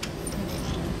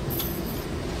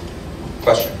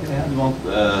 Question? Yeah,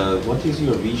 well, what is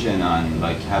your vision on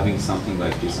like having something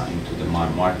like this into the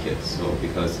market? So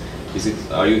because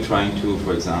are you trying to,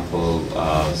 for example,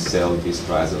 sell this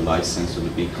as a license to the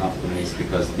big companies,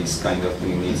 because this kind of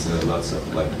thing needs lots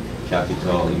of like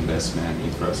capital investment,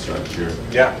 infrastructure?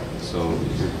 Yeah. So.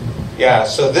 Yeah.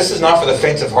 So this is not for the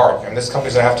faint of heart. And this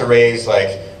company's gonna have to raise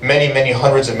like many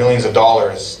hundreds of millions of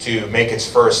dollars to make its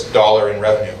first dollar in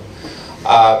revenue.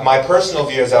 My personal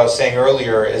view, as I was saying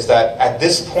earlier, is that at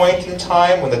this point in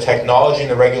time, when the technology and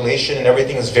the regulation and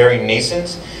everything is very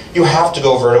nascent, you have to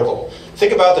go vertical.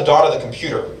 Think about the dawn of the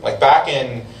computer. Like back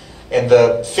in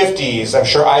the 50s, I'm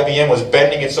sure IBM was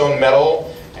bending its own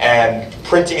metal and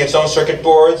printing its own circuit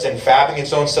boards and fabbing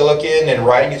its own silicon and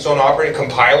writing its own operating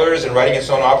compilers and writing its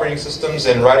own operating systems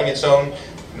and writing its own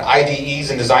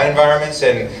IDEs and design environments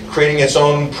and creating its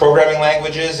own programming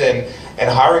languages and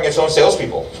hiring its own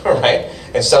salespeople, right?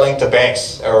 And selling to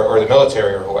banks or the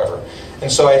military or whoever.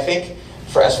 And so I think,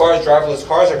 as far as driverless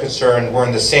cars are concerned, we're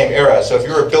in the same era. So if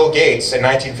you were Bill Gates in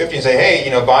 1950 and say, hey,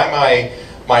 buy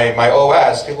my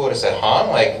OS, people would have said, huh?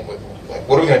 Like,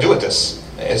 what are we going to do with this?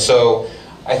 And so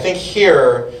I think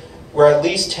here, we're at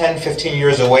least 10, 15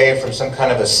 years away from some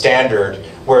kind of a standard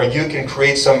where you can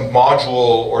create some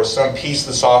module or some piece of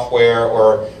the software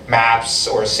or maps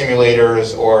or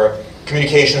simulators or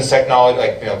communications technology,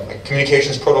 like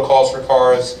communications protocols for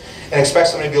cars, and expect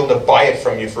somebody to be able to buy it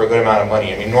from you for a good amount of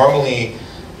money. I mean, normally,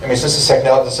 since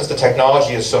the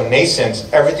technology is so nascent,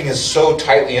 everything is so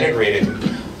tightly integrated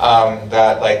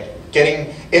that like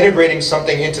integrating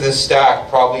something into this stack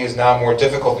probably is now more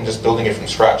difficult than just building it from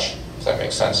scratch. Does that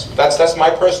make sense? That's my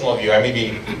personal view. I may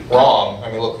be wrong.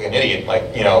 I may look like an idiot,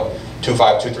 like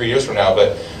 2-3 years from now.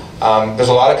 But there's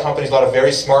a lot of companies, a lot of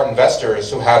very smart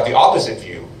investors who have the opposite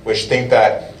view, which think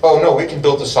that, oh no, we can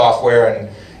build the software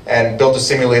and build the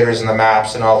simulators and the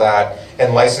maps and all that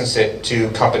and license it to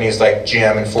companies like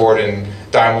GM and Ford and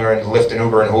Daimler and Lyft and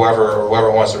Uber and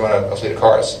whoever wants to run a fleet of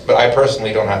cars. But I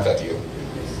personally don't have that view.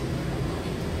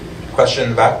 Question in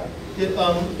the back?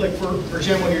 Like for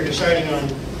example, when you're deciding on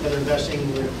whether investing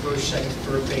in the first, second,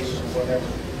 third phases or whatever,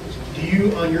 do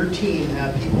you on your team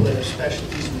have people that have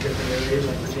specialties in different areas?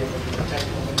 Like for example, if you're a tech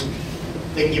company,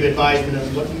 they can give advisement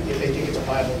on what if they think it's a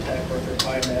viable tech or if they're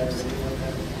buying that or anything like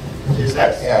that. Is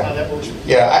that how that works?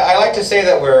 Yeah, I like to say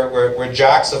that we're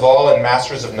jacks of all and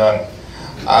masters of none.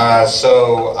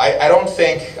 So I don't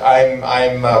think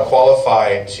I'm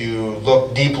qualified to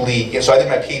look deeply. So I did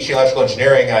my PhD in electrical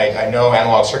engineering. I know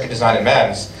analog circuit design and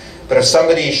MEMS. But if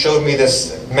somebody showed me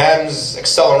this MEMS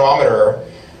accelerometer,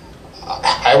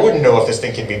 I wouldn't know if this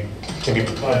thing can be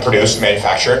produced,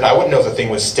 manufactured. I wouldn't know if the thing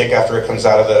would stick after it comes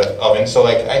out of the oven. So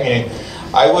like,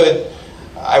 I would.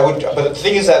 But the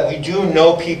thing is that we do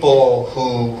know people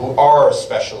who are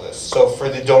specialists. So for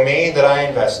the domain that I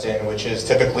invest in, which is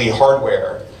typically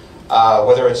hardware,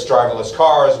 whether it's driverless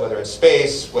cars, whether it's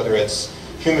space, whether it's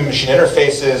human-machine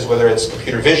interfaces, whether it's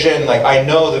computer vision, like I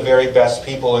know the very best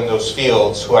people in those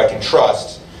fields who I can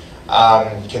trust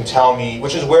can tell me,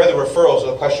 which is where the referrals. So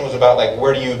the question was about like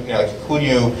where do you,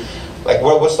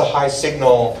 what's the high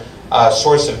signal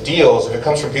source of deals if it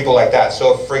comes from people like that.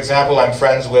 So, for example, I'm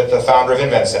friends with the founder of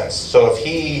InventSense. So if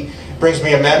he brings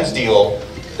me a MEMS deal,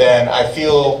 then I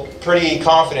feel pretty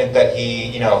confident that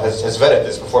he, has vetted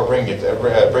this before bringing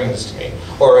this to me.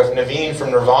 Or if Naveen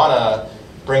from Nirvana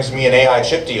brings me an AI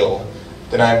chip deal,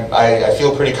 then I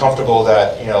feel pretty comfortable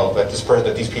that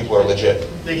that these people are legit.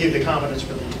 They give the confidence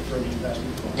for the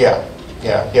investment. Yeah.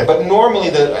 But normally,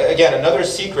 again, another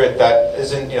secret that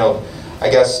isn't,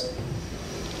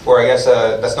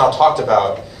 that's not talked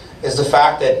about is the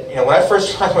fact that when I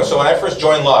first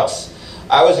joined Lux,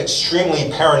 I was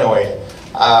extremely paranoid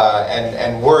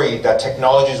and worried that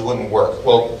technologies wouldn't work.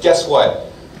 Well, guess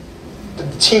what? The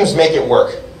teams make it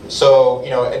work. So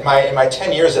in my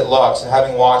 10 years at Lux and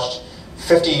having watched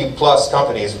 50 plus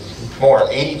companies,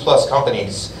 80 plus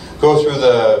companies go through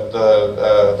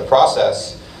the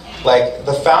process, like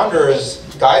the founders,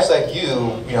 guys like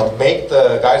you, make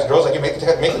the guys and girls like you make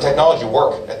the technology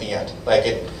work at the end. Like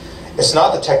it's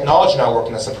not the technology not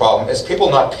working that's the problem. It's people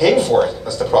not paying for it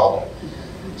that's the problem.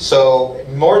 So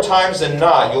more times than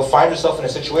not, you'll find yourself in a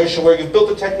situation where you've built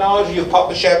the technology, you've popped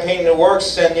the champagne and it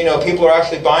works, and people are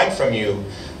actually buying from you,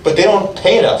 but they don't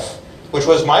pay enough, which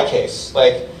was my case.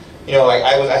 Like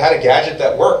I had a gadget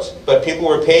that worked, but people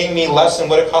were paying me less than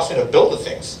what it cost me to build the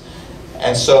things.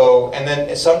 And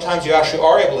then sometimes you actually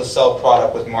are able to sell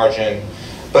product with margin,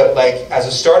 but like as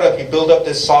a startup, you build up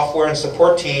this software and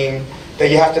support team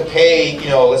that you have to pay,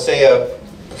 let's say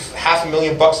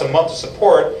 $500,000 a month to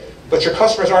support, but your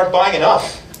customers aren't buying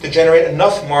enough to generate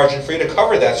enough margin for you to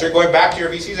cover that. So you're going back to your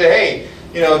VC and say, hey,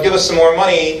 give us some more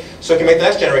money so we can make the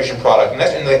next generation product. And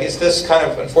it's this kind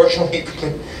of, unfortunately,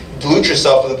 you dilute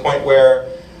yourself to the point where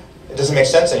it doesn't make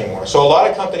sense anymore. So a lot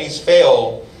of companies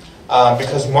fail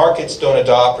because markets don't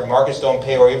adopt or markets don't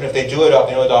pay, or even if they do adopt,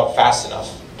 they don't adopt fast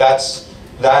enough. That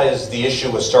is the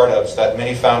issue with startups that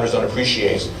many founders don't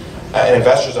appreciate and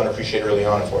investors don't appreciate early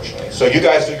on, unfortunately. So you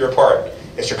guys do your part.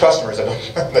 It's your customers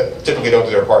that typically don't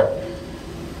do their part.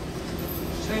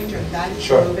 Stranger, that is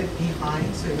Sure. a little bit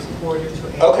behind, so it's quarter to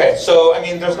 8. Okay, so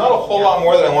there's not a whole lot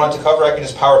more that I wanted to cover. I can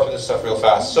just power through this stuff real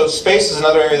fast. So space is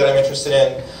another area that I'm interested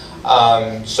in.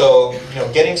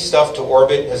 Getting stuff to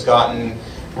orbit has gotten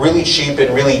really cheap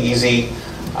and really easy.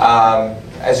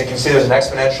 As you can see, there's an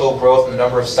exponential growth in the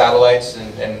number of satellites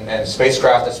and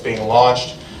spacecraft that's being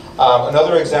launched.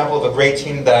 Another example of a great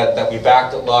team that we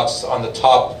backed at Lux, on the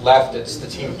top left, it's the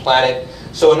team Planet.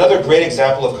 So another great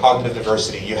example of cognitive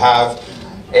diversity. You have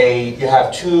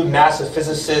two NASA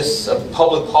physicists, a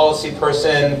public policy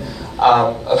person,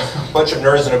 a bunch of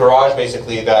nerds in a garage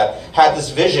basically that had this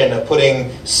vision of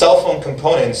putting cell phone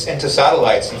components into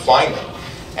satellites and flying them.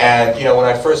 And when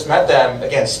I first met them,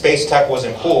 again, space tech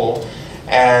wasn't cool,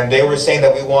 and they were saying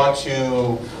that we want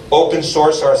to open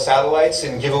source our satellites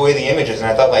and give away the images. And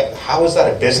I thought, like, how is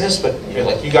that a business? But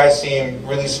you guys seem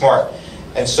really smart.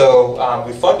 And so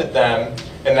we funded them,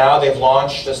 and now they've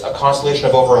launched a constellation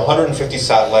of over 150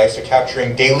 satellites. They're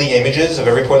capturing daily images of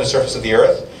every point on the surface of the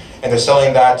Earth, and they're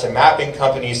selling that to mapping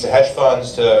companies, to hedge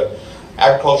funds, to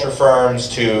agriculture firms,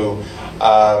 to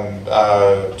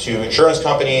insurance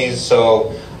companies.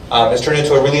 So it's turned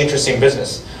into a really interesting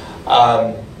business.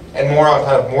 And more on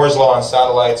kind of Moore's law on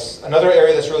satellites. Another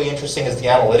area that's really interesting is the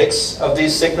analytics of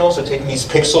these signals. So taking these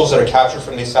pixels that are captured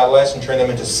from these satellites and turning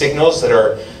them into signals that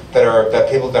are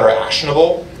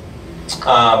actionable.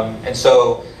 And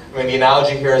so, the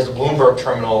analogy here is the Bloomberg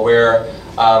terminal, where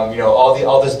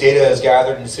all this data is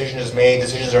gathered and decisions are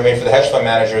made for the hedge fund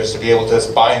managers to be able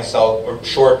to buy and sell or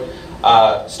short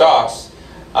stocks.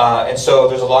 And so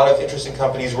there's a lot of interesting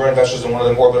companies. We're investors in one of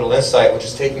them, Orbital Insight, which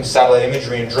is taking satellite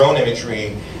imagery and drone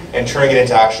imagery and turning it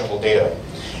into actionable data.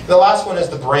 And the last one is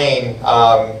the brain.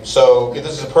 So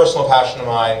this is a personal passion of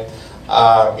mine.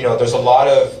 There's a lot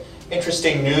of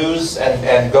interesting news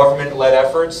and government-led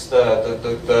efforts, the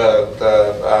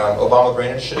Obama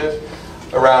Brain Initiative,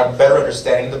 around better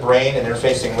understanding the brain and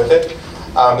interfacing with it.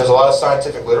 There's a lot of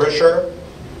scientific literature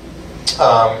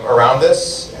around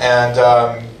this, and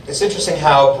it's interesting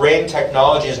how brain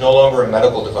technology is no longer a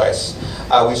medical device.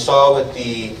 We saw with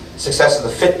the success of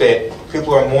the Fitbit,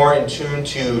 people are more in tune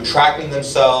to tracking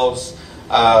themselves.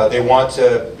 They want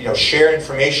to share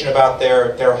information about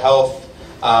their health.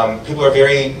 People are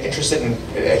very interested in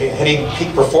hitting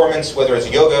peak performance, whether it's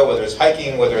yoga, whether it's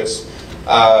hiking, whether it's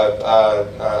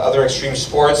other extreme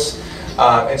sports.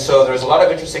 And so there's a lot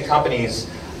of interesting companies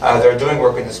that are doing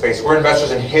work in this space. We're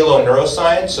investors in Halo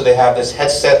Neuroscience, so they have this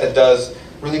headset that does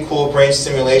really cool brain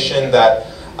stimulation that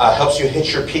helps you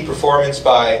hit your peak performance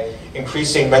by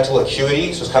increasing mental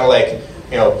acuity. So it's kind of like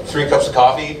 3 cups of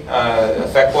coffee,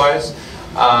 effect-wise.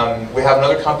 We have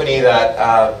another company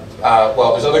that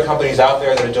well, there's other companies out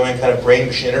there that are doing kind of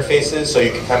brain-machine interfaces. So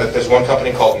you can kind of, there's one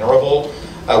company called Neurable,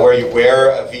 where you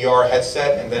wear a VR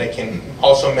headset and then it can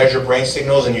also measure brain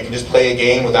signals, and you can just play a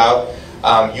game without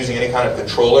using any kind of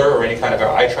controller or any kind of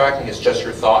eye tracking. It's just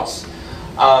your thoughts.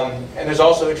 And there's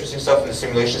also interesting stuff in the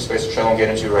simulation space, which I won't get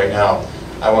into right now.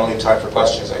 I want to leave time for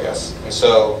questions, I guess. And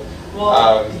so,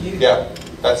 yeah,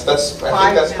 I think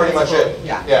that's pretty much it.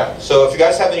 Yeah. So if you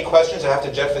guys have any questions, I have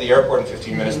to jet for the airport in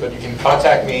 15 minutes, but you can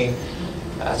contact me.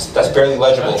 That's barely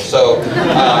legible. So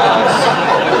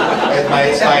my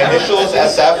initials,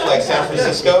 SF, like San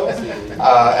Francisco,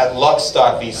 at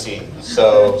lux.vc.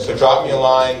 So drop me a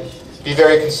line. Be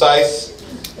very concise,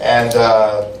 and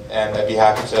I'd be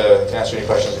happy to answer any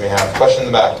questions you may have. Question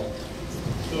in the back.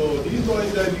 So these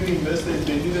guys that you invested,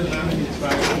 they didn't have any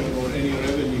traction or any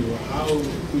revenue. How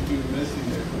could you invest in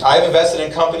them? I've invested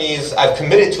in companies. I've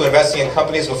committed to investing in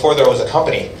companies before there was a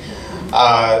company.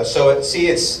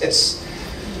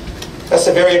 That's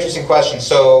a very interesting question.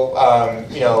 So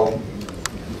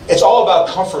it's all about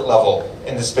comfort level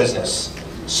in this business.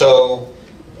 So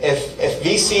if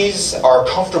VCs are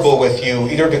comfortable with you,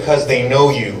 either because they know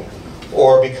you,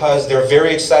 or because they're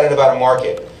very excited about a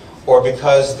market, or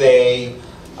because they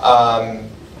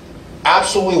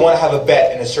absolutely want to have a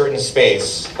bet in a certain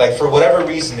space, like for whatever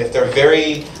reason, if they're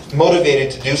very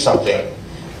motivated to do something,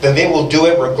 then they will do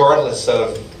it regardless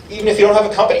of, even if you don't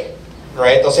have a company,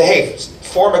 right? They'll say, hey,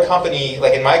 form a company,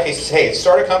 like in my case, hey,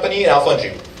 start a company and I'll fund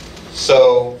you.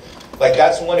 So, like,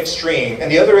 that's one extreme.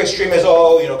 And the other extreme is,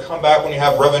 come back when you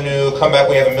have revenue, come back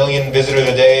when you have 1 million visitors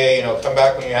a day, come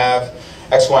back when you have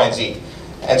X, Y, and Z.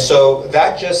 And so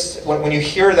that just, when you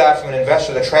hear that from an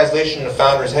investor, the translation in the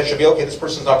founder's head should be, okay, this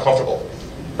person's not comfortable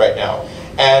right now.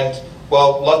 And,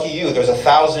 well, lucky you, there's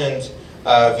 1,000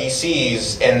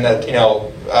 VCs in a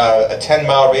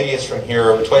 10-mile radius from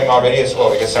here, 20-mile radius,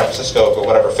 well, I guess San Francisco, but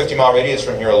whatever, 50-mile radius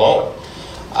from here alone.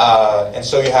 And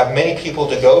so you have many people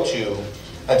to go to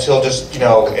until just,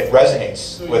 it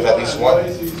resonates with at least one.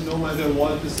 No matter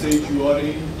what the stage you are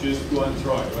in, just go and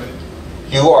try, right?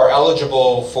 You are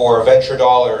eligible for venture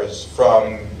dollars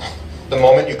from the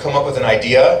moment you come up with an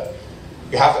idea.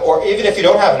 You have, or even if you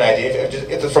don't have an idea,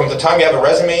 from the time you have a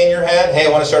resume in your hand, hey, I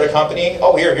want to start a company.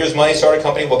 Oh, here's money, start a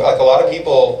company. Well, like a lot of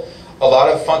people, a lot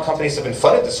of fund companies have been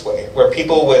funded this way, where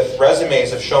people with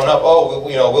resumes have shown up. Oh,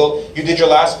 we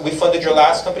funded your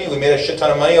last company. We made a shit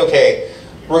ton of money. Okay,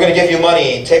 we're going to give you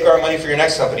money. Take our money for your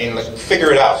next company and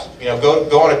figure it out.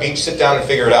 Go on a beach, sit down, and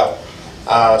figure it out.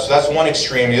 So that's one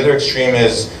extreme. The other extreme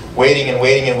is waiting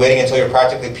until you're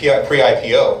practically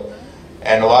pre-IPO.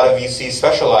 And a lot of VCs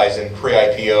specialize in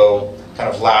pre-IPO, kind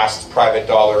of last private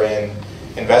dollar in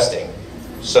investing.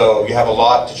 So you have a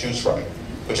lot to choose from,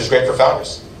 which is great for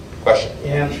founders. Question?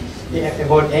 Yeah,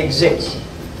 about exits.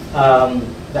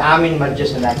 I'm in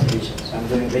mergers and acquisitions. I'm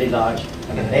doing very large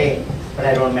M&A, but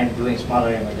I don't mind doing smaller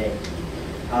M&A.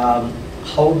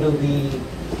 How do we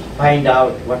find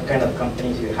out what kind of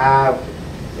companies you have,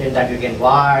 and that you can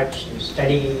watch, and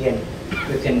study, and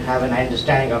you can have an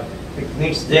understanding of if it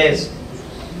meets this,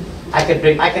 I can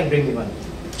bring the money.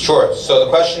 Sure. So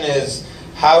the question is,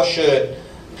 how should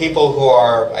people who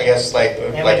are, I guess, like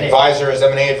advisors,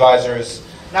 M&A advisors?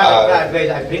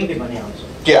 I bring the money also.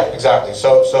 Yeah, exactly.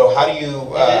 So how do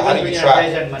you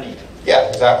track? Money. Yeah,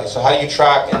 exactly. So how do you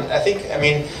track? And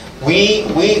we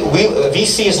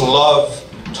VCs love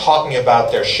talking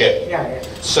about their shit. Yeah.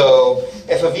 So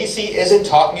if a VC isn't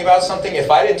talking about something,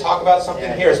 if I didn't talk about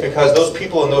something here, it's because those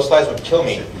people in those slides would kill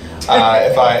me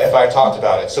if I talked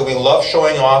about it. So we love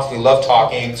showing off, we love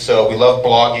talking, so we love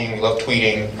blogging, we love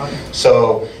tweeting. Okay.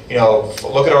 So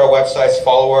look at our websites,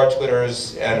 follow our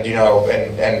Twitters, and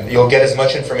and you'll get as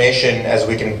much information as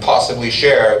we can possibly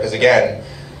share. Because again,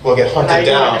 we'll get hunted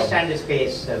down. I understand the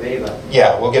space very well.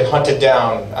 Yeah, we'll get hunted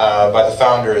down by the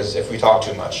founders if we talk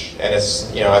too much. And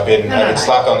it's I've been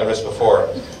slapped on the wrist before.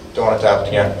 Don't want it to happen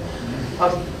again.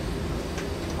 Okay.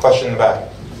 Question in the back.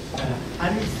 How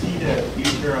do you see the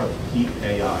future of deep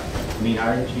AI?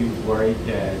 Aren't you worried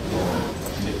that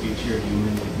in the future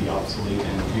humans will be obsolete,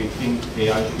 and do you think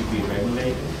AI should be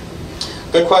regulated?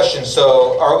 Good question.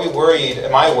 So are we worried,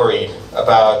 am I worried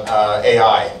about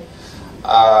AI?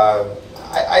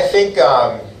 I think,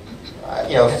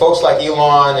 folks like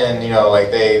Elon and,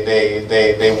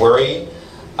 they worry.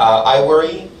 I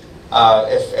worry. I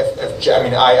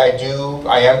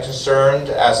am concerned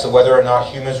as to whether or not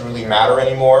humans really matter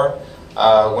anymore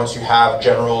once you have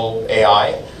general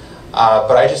AI.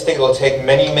 But I just think it'll take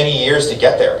many, many years to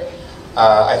get there.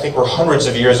 I think we're hundreds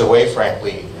of years away,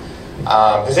 frankly.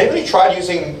 Has anybody tried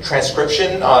using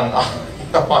transcription on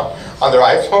their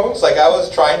iPhones? Like I was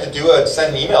trying to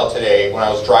send an email today when I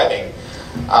was driving.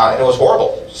 and it was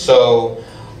horrible. So,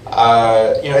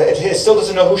 it still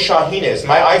doesn't know who Shahin is.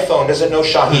 My iPhone doesn't know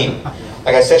Shahin.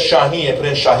 Like I said Shahin, I put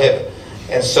in Shahib.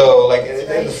 And so, like,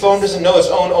 the phone doesn't know its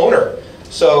own owner.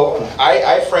 So,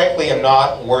 I frankly am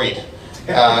not worried.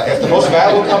 If the most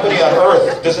valuable company on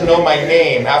earth doesn't know my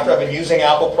name after I've been using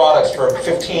Apple products for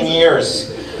 15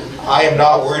 years, I am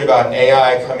not worried about an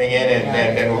AI coming in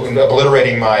and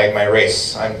obliterating my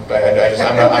race. I'm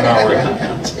not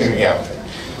worried.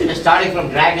 Yeah. Starting from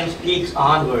Dragon's Peaks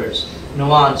onwards,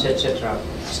 Nuance, etc.,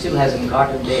 still hasn't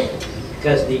gotten there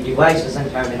because the device doesn't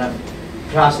have enough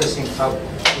processing power.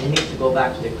 You need to go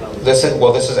back to the cloud. This is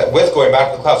with going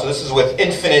back to the cloud. So this is with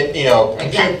infinite,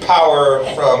 compute power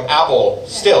from Apple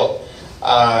still.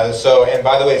 And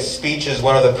by the way, speech is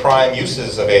one of the prime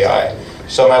uses of AI.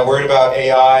 So am I worried about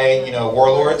AI,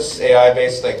 warlords,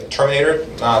 AI-based like Terminator?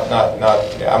 I'm not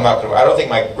gonna. I don't think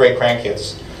my great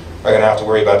grandkids are gonna have to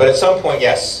worry about it. But at some point,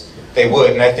 yes, they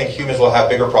would, and I think humans will have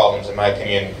bigger problems, in my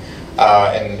opinion,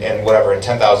 in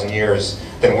 10,000 years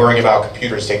than worrying about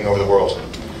computers taking over the world.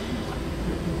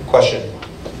 Question?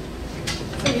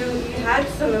 So you had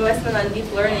some investment on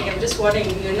deep learning. I'm just wondering,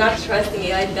 you're not trusting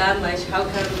AI that much. How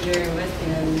come you're investing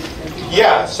in deep learning?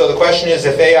 Yeah, so the question is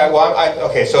if AI,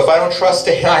 so if I don't trust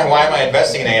AI, why am I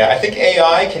investing in AI? I think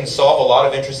AI can solve a lot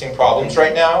of interesting problems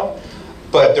right now,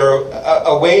 but they're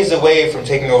a ways away from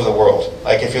taking over the world.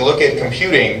 Like if you look at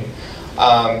computing,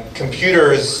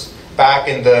 computers back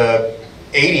in the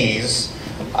 80s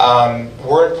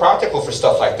weren't practical for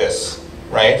stuff like this,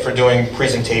 right? For doing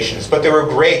presentations, but they were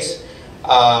great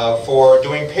for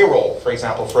doing payroll, for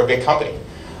example, for a big company.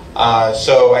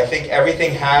 So I think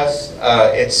everything has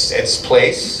its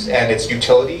place and its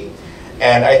utility,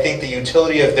 and I think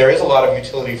there is a lot of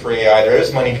utility for AI. There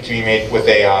is money to be made with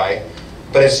AI,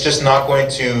 but it's just not going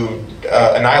to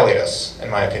annihilate us, in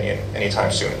my opinion,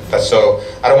 anytime soon. So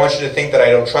I don't want you to think that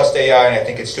I don't trust AI and I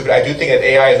think it's stupid. I do think that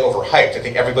AI is overhyped. I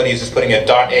think everybody is just putting a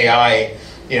 .ai,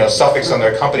 suffix on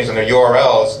their companies, on their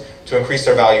URLs to increase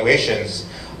their valuations.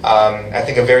 I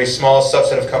think a very small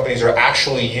subset of companies are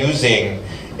actually using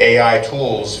AI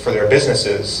tools for their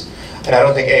businesses, and I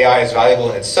don't think AI is valuable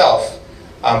in itself,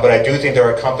 but I do think there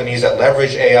are companies that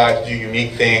leverage AI to do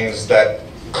unique things that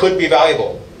could be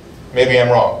valuable. Maybe I'm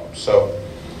wrong, so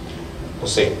we'll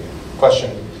see.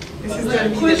 Question? This is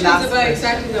the question is about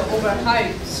exactly the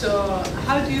overhype. So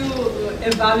how do you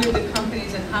evaluate the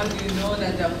companies, and how do you know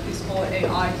that this whole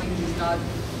AI thing is not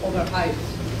overhyped?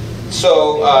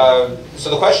 So, so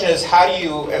the question is, how do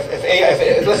you, if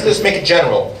AI, let's just make it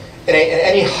general. In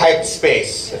any hyped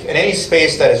space, in any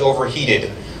space that is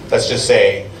overheated, let's just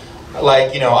say,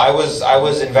 like, I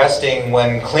was investing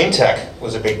when clean tech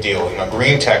was a big deal,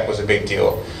 green tech was a big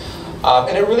deal.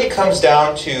 And it really comes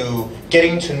down to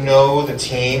getting to know the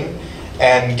team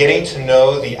and getting to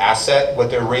know the asset,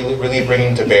 what they're really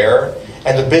bringing to bear,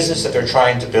 and the business that they're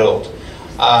trying to build.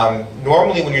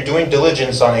 Normally, when you're doing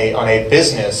diligence on a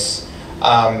business,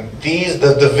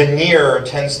 the veneer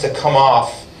tends to come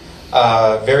off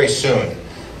very soon.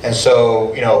 And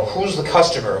so, who's the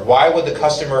customer? Why would the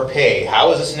customer pay?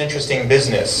 How is this an interesting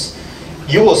business?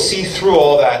 You will see through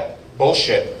all that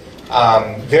bullshit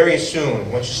very soon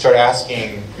once you start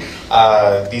asking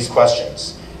these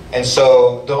questions. And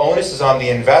so the onus is on the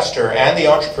investor and the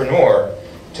entrepreneur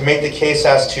to make the case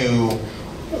as to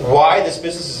why this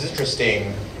business is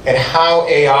interesting and how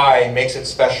AI makes it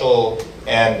special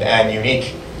and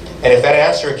unique. And if that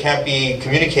answer can't be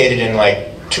communicated in like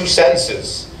 2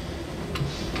 sentences,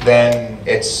 then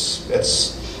there's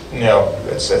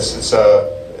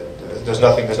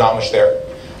not much there.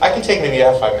 I can take, maybe you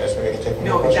have 5 minutes, maybe I can take one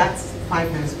more question. No, that's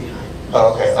 5 minutes behind.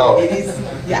 Oh, okay. So it is,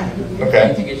 yeah.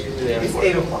 Okay. It's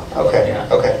 8 o'clock. Okay. Yeah.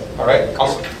 Okay. All right.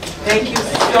 Awesome. Thank you so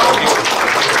much.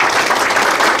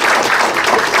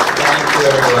 Thank you,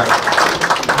 everyone.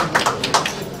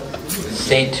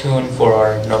 Stay tuned for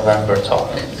our November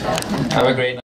talk. Have a great night.